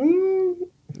 In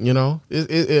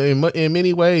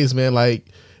many ways, man, like,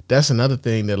 that's another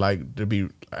thing that, like,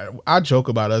 I joke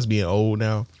about us being old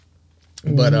now,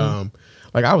 but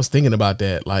like, I was thinking about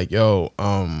that, like, yo,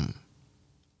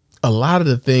 a lot of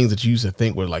the things that you used to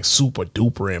think were like super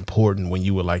duper important when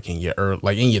you were like in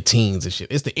your teens and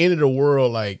shit. It's the end of the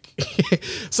world. Like,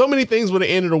 so many things were the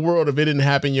end of the world if it didn't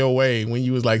happen your way when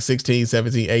you was like 16,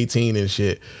 17, 18 and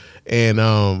shit.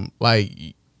 And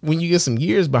like, when you get some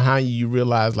years behind you, you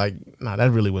realize like, nah,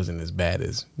 that really wasn't as bad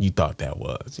as you thought that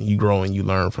was. And you grow and you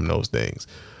learn from those things.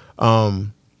 I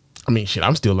mean, shit,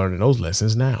 I'm still learning those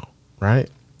lessons now, right?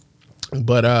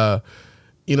 But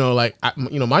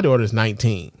my daughter's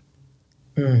 19.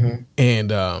 Mm-hmm. And,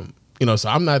 so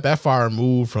I'm not that far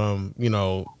removed from,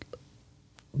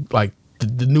 like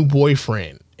the new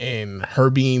boyfriend and her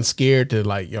being scared to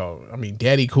like, yo, I mean,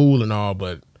 daddy cool and all,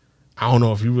 but I don't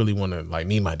know if you really want to like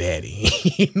meet my daddy.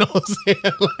 You know what I'm saying?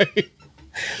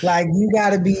 Like you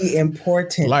got to be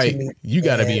important like, to me. You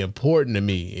got to be important to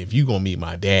me if you going to meet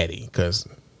my daddy, because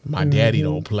my daddy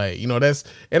don't play.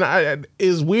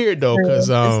 It's weird though, because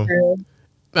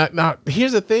now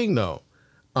here's the thing though.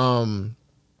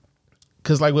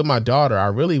 Cause like with my daughter, I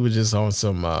really was just on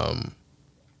some,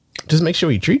 just make sure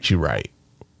he treats you right.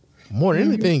 more than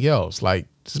anything else, like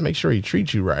just make sure he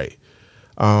treats you right.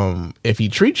 If he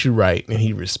treats you right and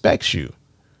he respects you,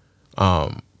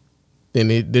 then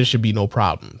there should be no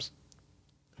problems.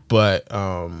 But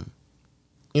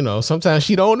you know, sometimes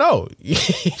she don't know.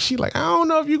 She like, I don't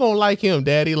know if you're gonna like him,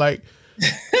 daddy. Like,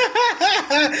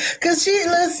 because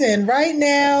listen, right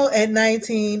now at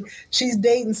 19, she's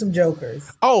dating some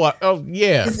jokers. Oh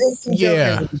yeah,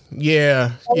 yeah.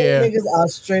 Niggas are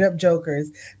straight up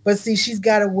jokers. But see, she's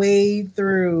got to wade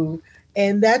through,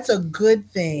 and that's a good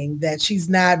thing that she's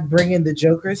not bringing the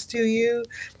jokers to you.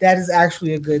 That is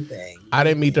actually a good thing. I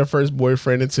didn't meet their first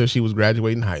boyfriend until she was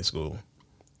graduating high school.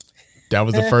 That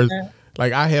was the first.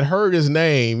 Like, I had heard his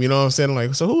name, you know what I'm saying?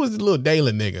 Like, so who was the little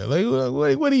Dalen nigga?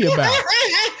 Like, what are you about?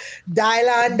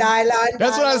 Dylan.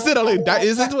 That's what I said. I'm like,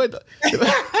 is this what?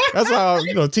 That's why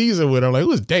I, teasing with her. I'm like,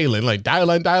 who's Dalen? Like,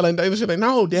 Dylan. She's like,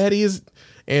 no, daddy is.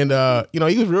 And, he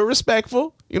was real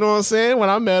respectful. You know what I'm saying? When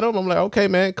I met him, I'm like, okay,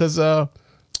 man, because,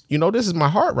 this is my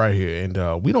heart right here.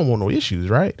 And we don't want no issues,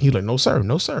 right? He's like, no, sir. And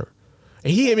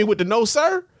he hit me with the no,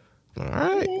 sir. All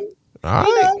right. All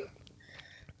right.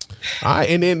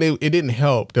 And then it didn't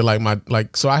help that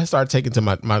so I started taking to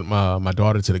my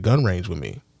daughter to the gun range with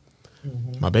me.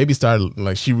 Mm-hmm. My baby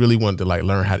started she really wanted to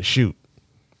learn how to shoot,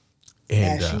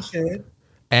 and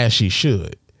as she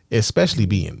should, especially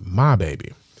being my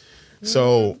baby. Mm-hmm.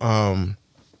 So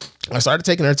I started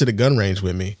taking her to the gun range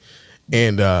with me,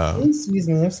 and excuse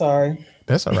me, I'm sorry.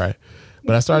 That's all right.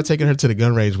 But I started taking her to the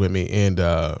gun range with me, and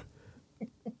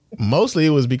mostly it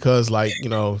was because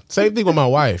same thing with my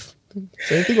wife.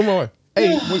 Same thing with my wife.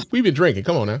 Hey, we've been drinking.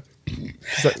 Come on now.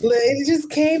 It just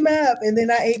came up, and then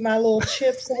I ate my little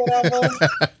chips or whatever.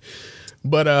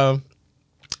 But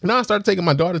now I started taking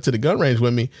my daughter to the gun range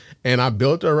with me, and I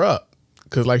built her up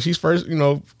because she's first.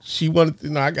 She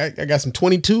wanted. I got some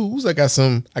 22s. I got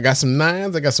some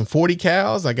 9s. I got some 40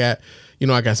 cals. I got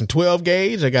some 12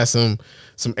 gauge. I got some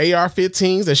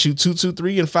AR-15s that shoot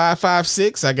 223 and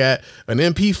 5.56. I got an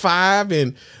MP5,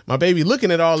 and my baby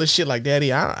looking at all this shit like,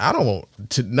 Daddy, I don't want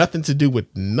nothing to do with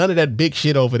none of that big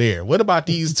shit over there. What about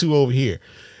these two over here?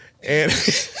 And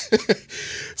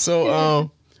so,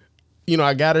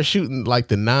 I got her shooting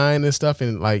the 9 and stuff,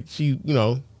 and she,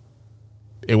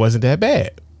 it wasn't that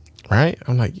bad, right?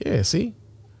 I'm like, yeah, see.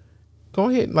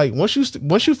 Go ahead. Once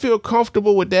you feel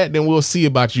comfortable with that, then we'll see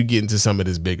about you getting to some of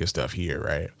this bigger stuff here,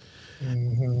 right?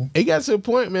 Mm-hmm. It got to a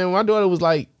point, man, my daughter was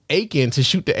aching to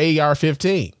shoot the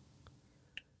AR-15.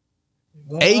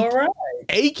 All right.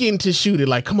 Aching to shoot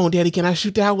it. Come on, Daddy, can I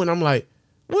shoot that one? I'm like,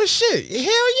 well, shit, hell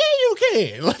yeah, you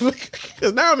can.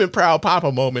 Because now I'm in proud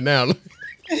papa moment now.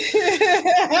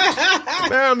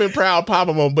 Now I'm in proud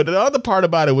papa mode. But the other part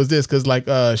about it was this,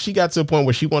 because she got to a point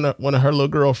where she wanted one of her little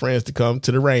girlfriends to come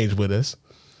to the range with us,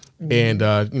 and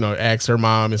ask her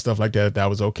mom and stuff like that if that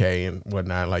was okay and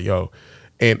whatnot.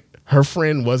 And her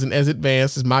friend wasn't as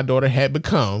advanced as my daughter had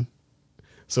become.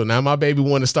 So now my baby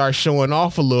want to start showing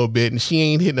off a little bit, and she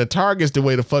ain't hitting the targets the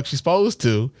way the fuck she's supposed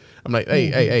to. I'm like,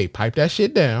 hey, pipe that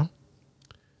shit down.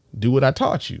 Do what I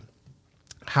taught you.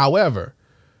 However,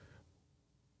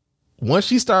 once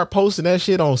she started posting that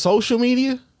shit on social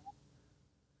media,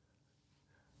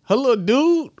 her little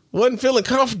dude wasn't feeling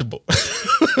comfortable.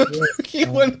 He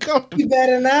wasn't comfortable. He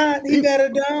better not. He better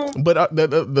don't. But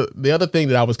the other thing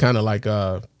that I was kind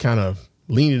of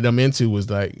leaning them into was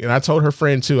and I told her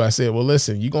friend too, I said, well,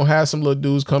 listen, you're going to have some little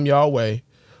dudes come y'all way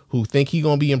who think he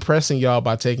going to be impressing y'all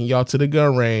by taking y'all to the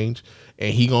gun range,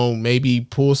 and he going to maybe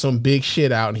pull some big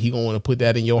shit out, and he going to want to put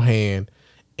that in your hand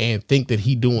and think that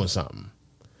he doing something.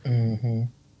 Mm-hmm.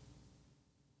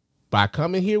 By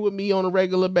coming here with me on a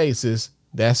regular basis,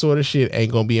 that sort of shit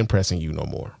ain't gonna be impressing you no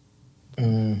more.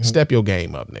 Mm-hmm. Step your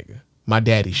game up, nigga. My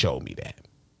daddy showed me that.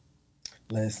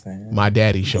 Listen, my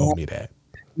daddy showed me that.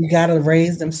 You gotta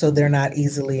raise them so they're not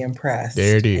easily impressed.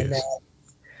 There it is.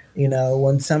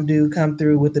 When some dude come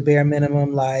through with the bare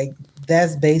minimum,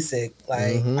 that's basic.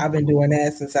 I've been doing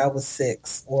that since I was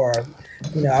 6, or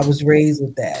I was raised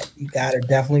with that. You gotta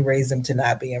definitely raise them to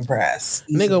not be impressed.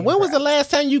 Nigga, when was the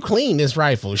last time you cleaned this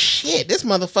rifle? Shit, this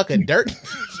motherfucker dirt.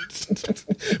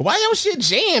 Why your shit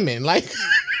jamming?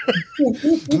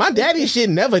 My daddy's shit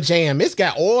never jam. It's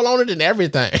got oil on it and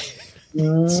everything.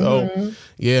 Mm-hmm. So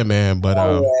yeah, man. But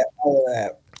all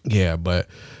that. Yeah, but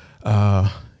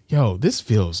yo, this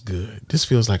feels good. This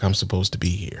feels like I'm supposed to be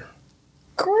here.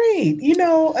 Great.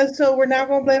 So we're not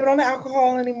going to blame it on the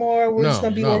alcohol anymore. We're just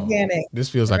going to be organic. This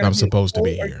feels like I'm supposed to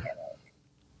be here.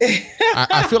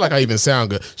 I feel like I even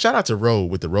sound good. Shout out to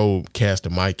Rode with the Rodecaster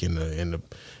mic in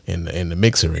the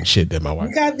mixer and shit that my wife.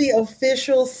 You got the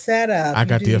official setup. I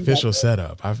got the official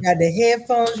setup. You got the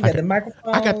headphones. You got the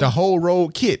microphone. I got the whole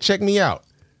Rode kit. Check me out.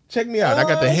 Check me out. I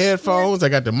got the headphones. I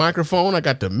got the microphone. I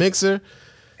got the mixer.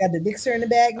 Got the mixer in the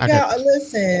back.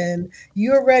 Listen,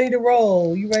 you're ready to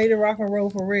roll. You ready to rock and roll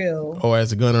for real. Or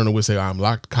as a gun owner would say, I'm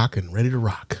locked, cock, and ready to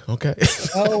rock. Okay.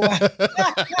 Oh, wow.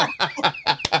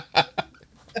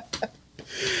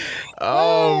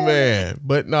 Oh, man.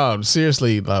 But no,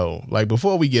 seriously, though, like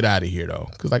before we get out of here, though,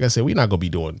 because like I said, we're not going to be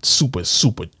doing super,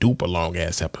 super duper long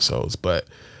ass episodes. But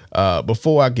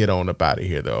before I get on up out of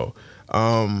here, though,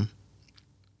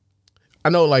 I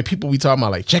know like people we talking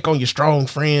about like check on your strong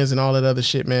friends and all that other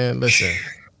shit, man. Listen,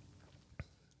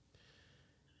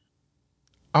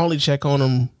 I only check on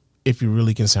them if you're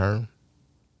really concerned.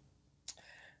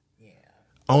 Yeah.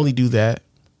 Only do that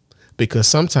because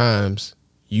sometimes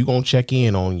you gonna check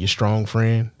in on your strong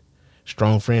friend.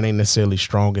 Strong friend ain't necessarily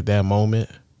strong at that moment,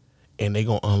 and they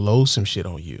gonna unload some shit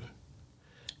on you,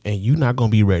 and you not gonna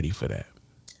be ready for that.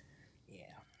 Yeah,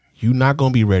 you not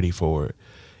gonna be ready for it.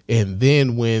 And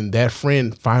then when that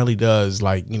friend finally does,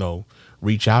 like, you know,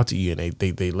 reach out to you and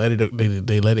they let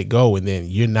it go, and then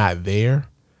you're not there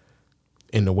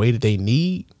in the way that they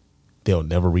need, they'll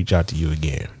never reach out to you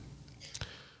again.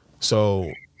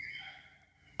 So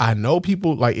I know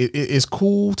people like it's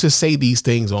cool to say these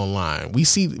things online. We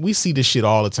see this shit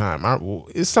all the time.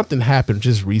 It's something happened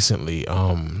just recently.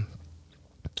 I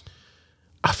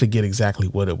forget exactly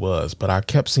what it was, but I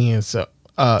kept seeing it was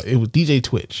DJ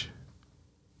Twitch.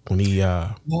 When he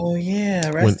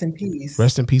rest in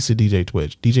peace to DJ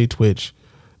Twitch. DJ Twitch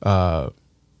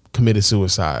committed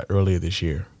suicide earlier this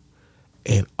year,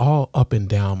 and all up and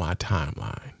down my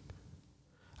timeline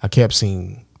I kept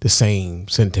seeing the same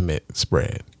sentiment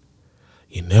spread.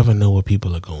 You never know what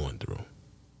people are going through.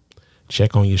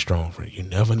 Check on your strong friend. You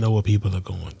never know what people are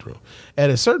going through. At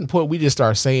a certain point, we just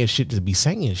start saying shit to be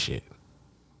saying shit,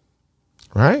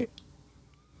 right?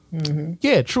 Mm-hmm.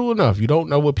 Yeah, true enough. You don't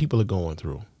know what people are going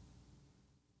through.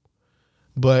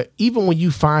 But even when you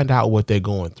find out what they're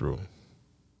going through,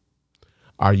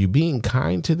 are you being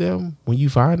kind to them when you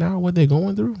find out what they're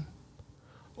going through?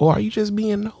 Or are you just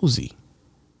being nosy?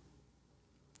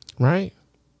 Right?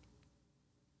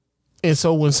 And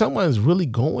so when someone's really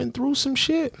going through some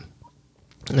shit,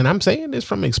 and I'm saying this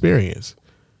from experience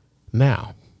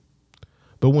now,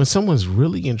 but when someone's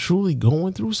really and truly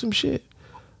going through some shit,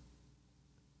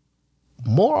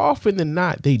 more often than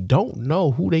not, they don't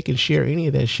know who they can share any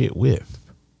of that shit with.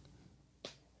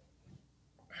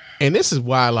 And this is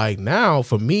why, like, now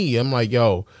for me, I'm like,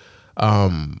 yo,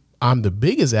 I'm the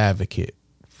biggest advocate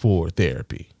for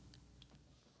therapy,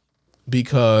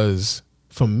 because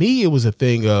for me, it was a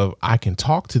thing of I can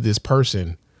talk to this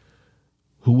person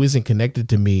who isn't connected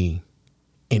to me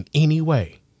in any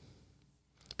way,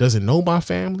 doesn't know my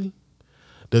family,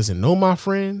 doesn't know my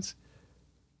friends,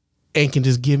 and can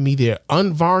just give me their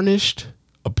unvarnished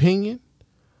opinion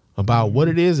about what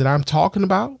it is that I'm talking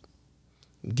about.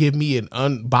 Give me an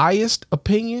unbiased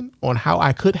opinion on how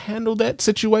I could handle that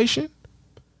situation,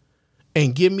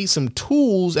 and give me some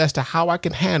tools as to how I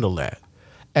can handle that,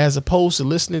 as opposed to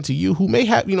listening to you who may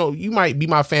have, you know, you might be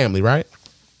my family, right?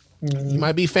 Mm-hmm. You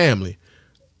might be family.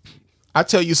 I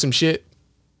tell you some shit,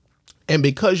 and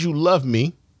because you love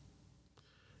me,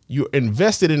 you're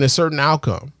invested in a certain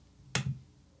outcome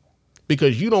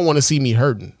because you don't want to see me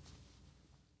hurting.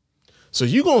 So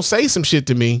you're going to say some shit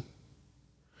to me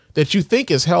that you think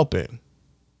is helping,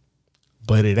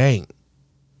 but it ain't.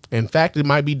 In fact, it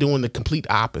might be doing the complete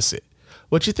opposite.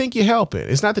 What you think you're helping.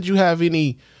 It's not that you have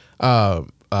any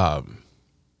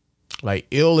like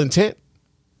ill intent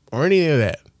or any of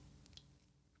that,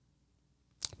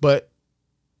 but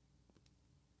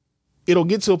it'll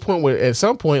get to a point where at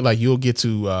some point, like you'll get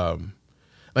to,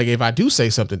 like if I do say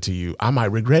something to you, I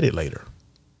might regret it later.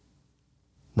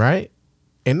 Right.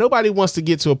 And nobody wants to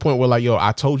get to a point where like, yo,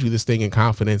 I told you this thing in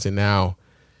confidence, and now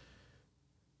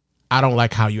I don't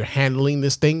like how you're handling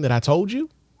this thing that I told you.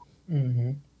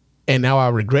 Mm-hmm. And now I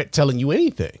regret telling you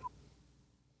anything.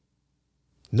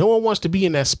 No one wants to be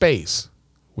in that space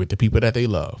with the people that they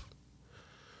love.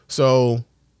 So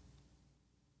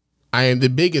I am the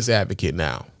biggest advocate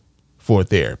now for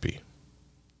therapy.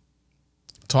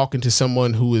 Talking to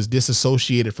someone who is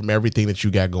disassociated from everything that you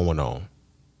got going on.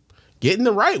 Getting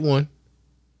the right one,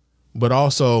 but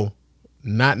also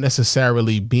not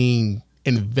necessarily being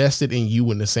invested in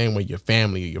you in the same way your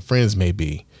family or your friends may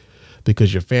be,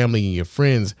 because your family and your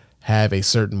friends have a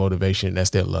certain motivation. That's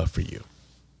their love for you.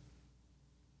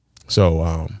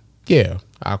 So, yeah,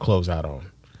 I'll close out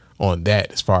on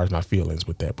that as far as my feelings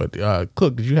with that. But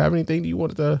Cook, did you have anything that you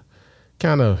wanted to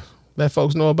kind of let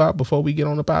folks know about before we get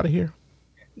on up out of here?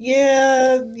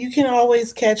 Yeah, you can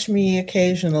always catch me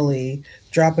occasionally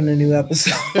dropping a new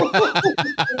episode.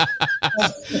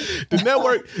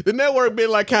 The network been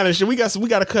like kind of shit. We got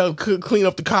to clean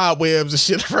up the cobwebs and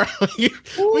shit around here.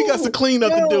 We got some clean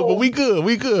up to do, but we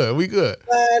good.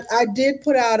 But I did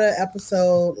put out an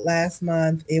episode last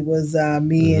month. It was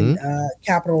me and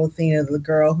Capital Athena, the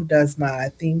girl who does my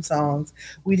theme songs.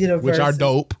 We did a which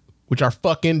are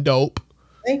fucking dope.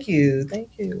 Thank you.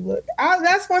 Look,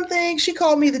 that's one thing. She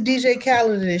called me the DJ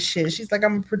Khaled of this shit. She's like,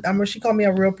 she called me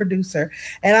a real producer,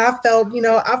 and I felt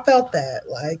that.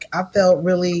 Like, I felt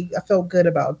good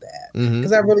about that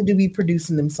because I really do be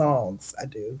producing them songs. I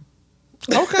do.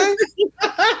 Okay.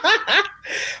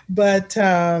 But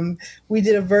we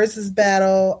did a versus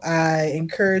battle. I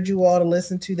encourage you all to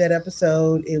listen to that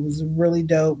episode. It was really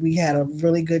dope. We had a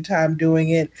really good time doing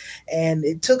it, and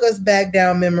it took us back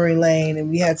down memory lane, and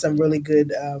we had some really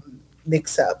good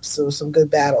mix-ups, so some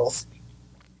good battles.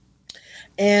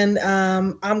 And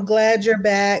I'm glad you're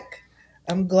back.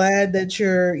 I'm glad that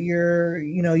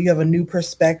you have a new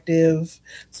perspective.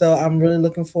 So I'm really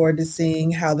looking forward to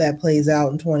seeing how that plays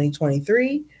out in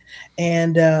 2023.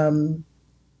 And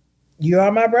you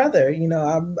are my brother.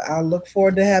 I look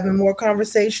forward to having more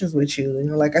conversations with you.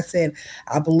 Like I said,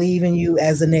 I believe in you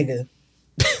as a nigga.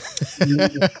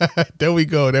 There we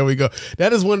go.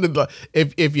 That is one of the,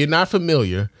 if you're not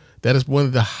familiar, that is one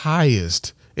of the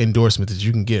highest endorsements that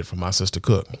you can get from my sister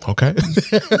Cook. Okay.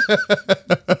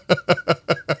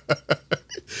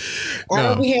 I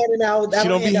don't be handing out. She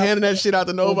don't be handing that shit out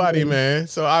to nobody, man.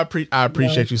 So I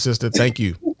appreciate you, sister. Thank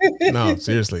you. No,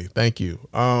 seriously, thank you.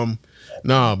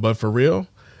 No, but for real,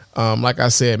 like I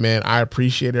said, man, I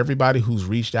appreciate everybody who's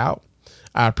reached out.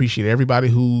 I appreciate everybody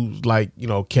who's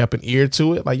kept an ear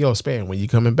to it. Like, yo, Spann, when you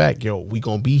coming back, yo, we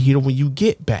gonna be here when you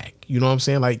get back. You know what I'm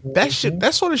saying? Like that shit,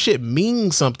 that sort of shit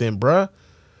means something, bruh.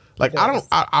 Like,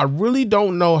 I really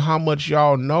don't know how much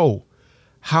y'all know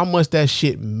how much that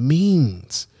shit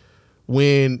means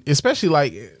when, especially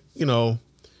like,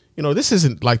 this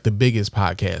isn't like the biggest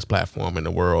podcast platform in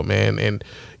the world, man. And,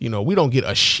 we don't get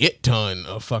a shit ton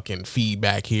of fucking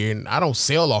feedback here. And I don't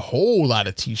sell a whole lot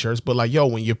of t-shirts, but like, yo,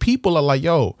 when your people are like,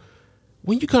 yo,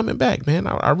 when you coming back, man,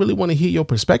 I really want to hear your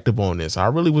perspective on this. I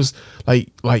really was like,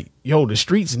 yo, the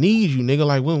streets need you, nigga.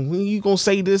 Like, when you gonna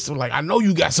say this? Like, I know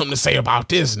you got something to say about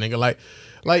this, nigga. Like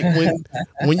when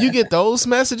you get those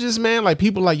messages, man, like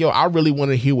people like, yo, I really want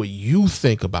to hear what you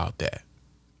think about that.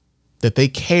 That they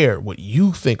care what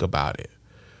you think about it.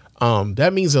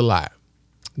 That means a lot.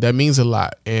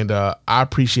 And I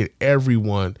appreciate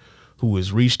everyone who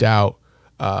has reached out.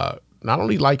 Not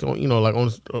only like on,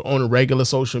 on a regular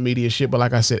social media shit, but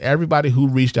like I said, everybody who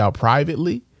reached out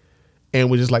privately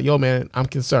and was just like, yo, man, I'm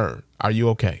concerned. Are you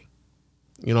okay?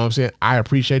 You know what I'm saying? I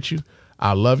appreciate you.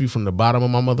 I love you from the bottom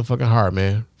of my motherfucking heart,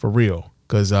 man, for real.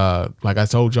 Cause like I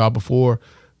told y'all before,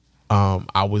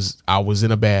 I was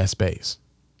in a bad space,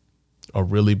 a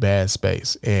really bad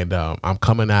space. And I'm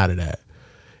coming out of that.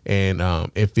 And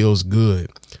it feels good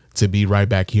to be right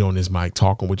back here on this mic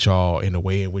talking with y'all in the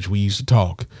way in which we used to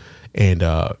talk. And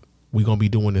we're going to be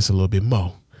doing this a little bit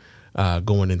more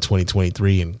going in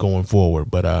 2023 and going forward.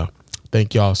 But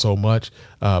thank y'all so much.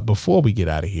 Before we get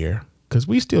out of here, because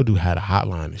we still do have a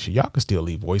hotline and shit. Y'all can still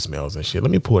leave voicemails and shit.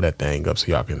 Let me pull that thing up so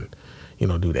y'all can,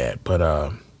 do that. But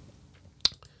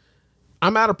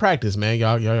I'm out of practice, man.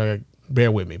 Y'all bear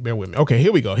with me. Okay,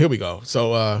 here we go.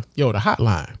 So, the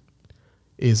hotline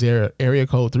is there area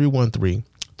code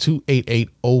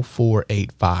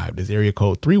 313-288-0485. This area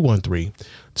code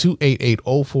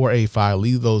 313-288-0485.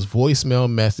 Leave those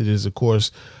voicemail messages. Of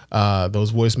course,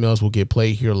 those voicemails will get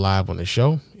played here live on the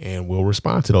show, and we'll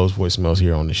respond to those voicemails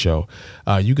here on the show.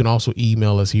 You can also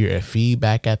email us here at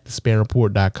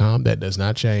feedback@thespannreport.com. That does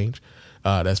not change.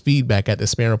 That's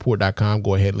feedback@thespannreport.com.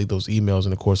 Go ahead and leave those emails.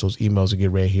 And of course, those emails will get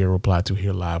read here, replied to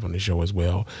here live on the show as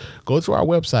well. Go to our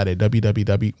website at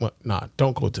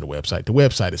don't go to the website. The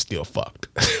website is still fucked.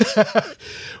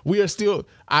 We are still,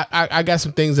 I got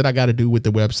some things that I got to do with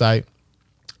the website.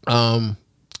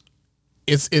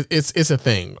 It's a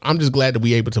thing. I'm just glad that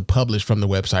we able to publish from the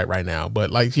website right now.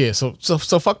 But like, yeah, so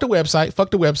fuck the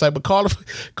website, but call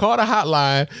the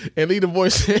hotline and leave the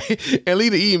voice and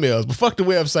leave the emails. But fuck the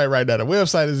website right now. The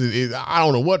website is I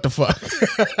don't know what the fuck.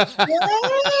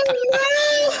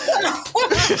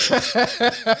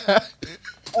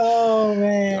 Oh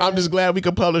man. I'm just glad we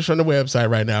can publish on the website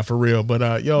right now for real. But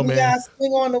man. You guys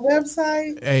thing on the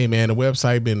website? Hey man, the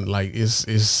website been like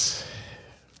it's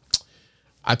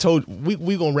I told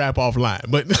we gonna wrap offline,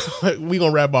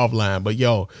 but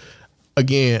yo,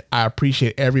 again, I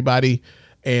appreciate everybody,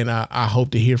 and I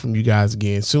hope to hear from you guys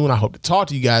again soon. I hope to talk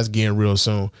to you guys again real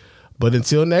soon. But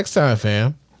until next time,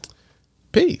 fam,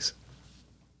 peace.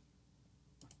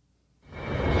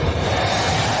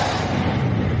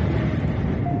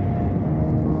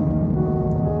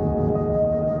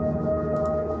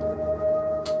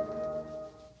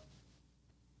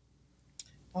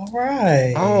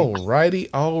 right. Alrighty.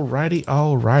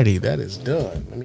 That is done.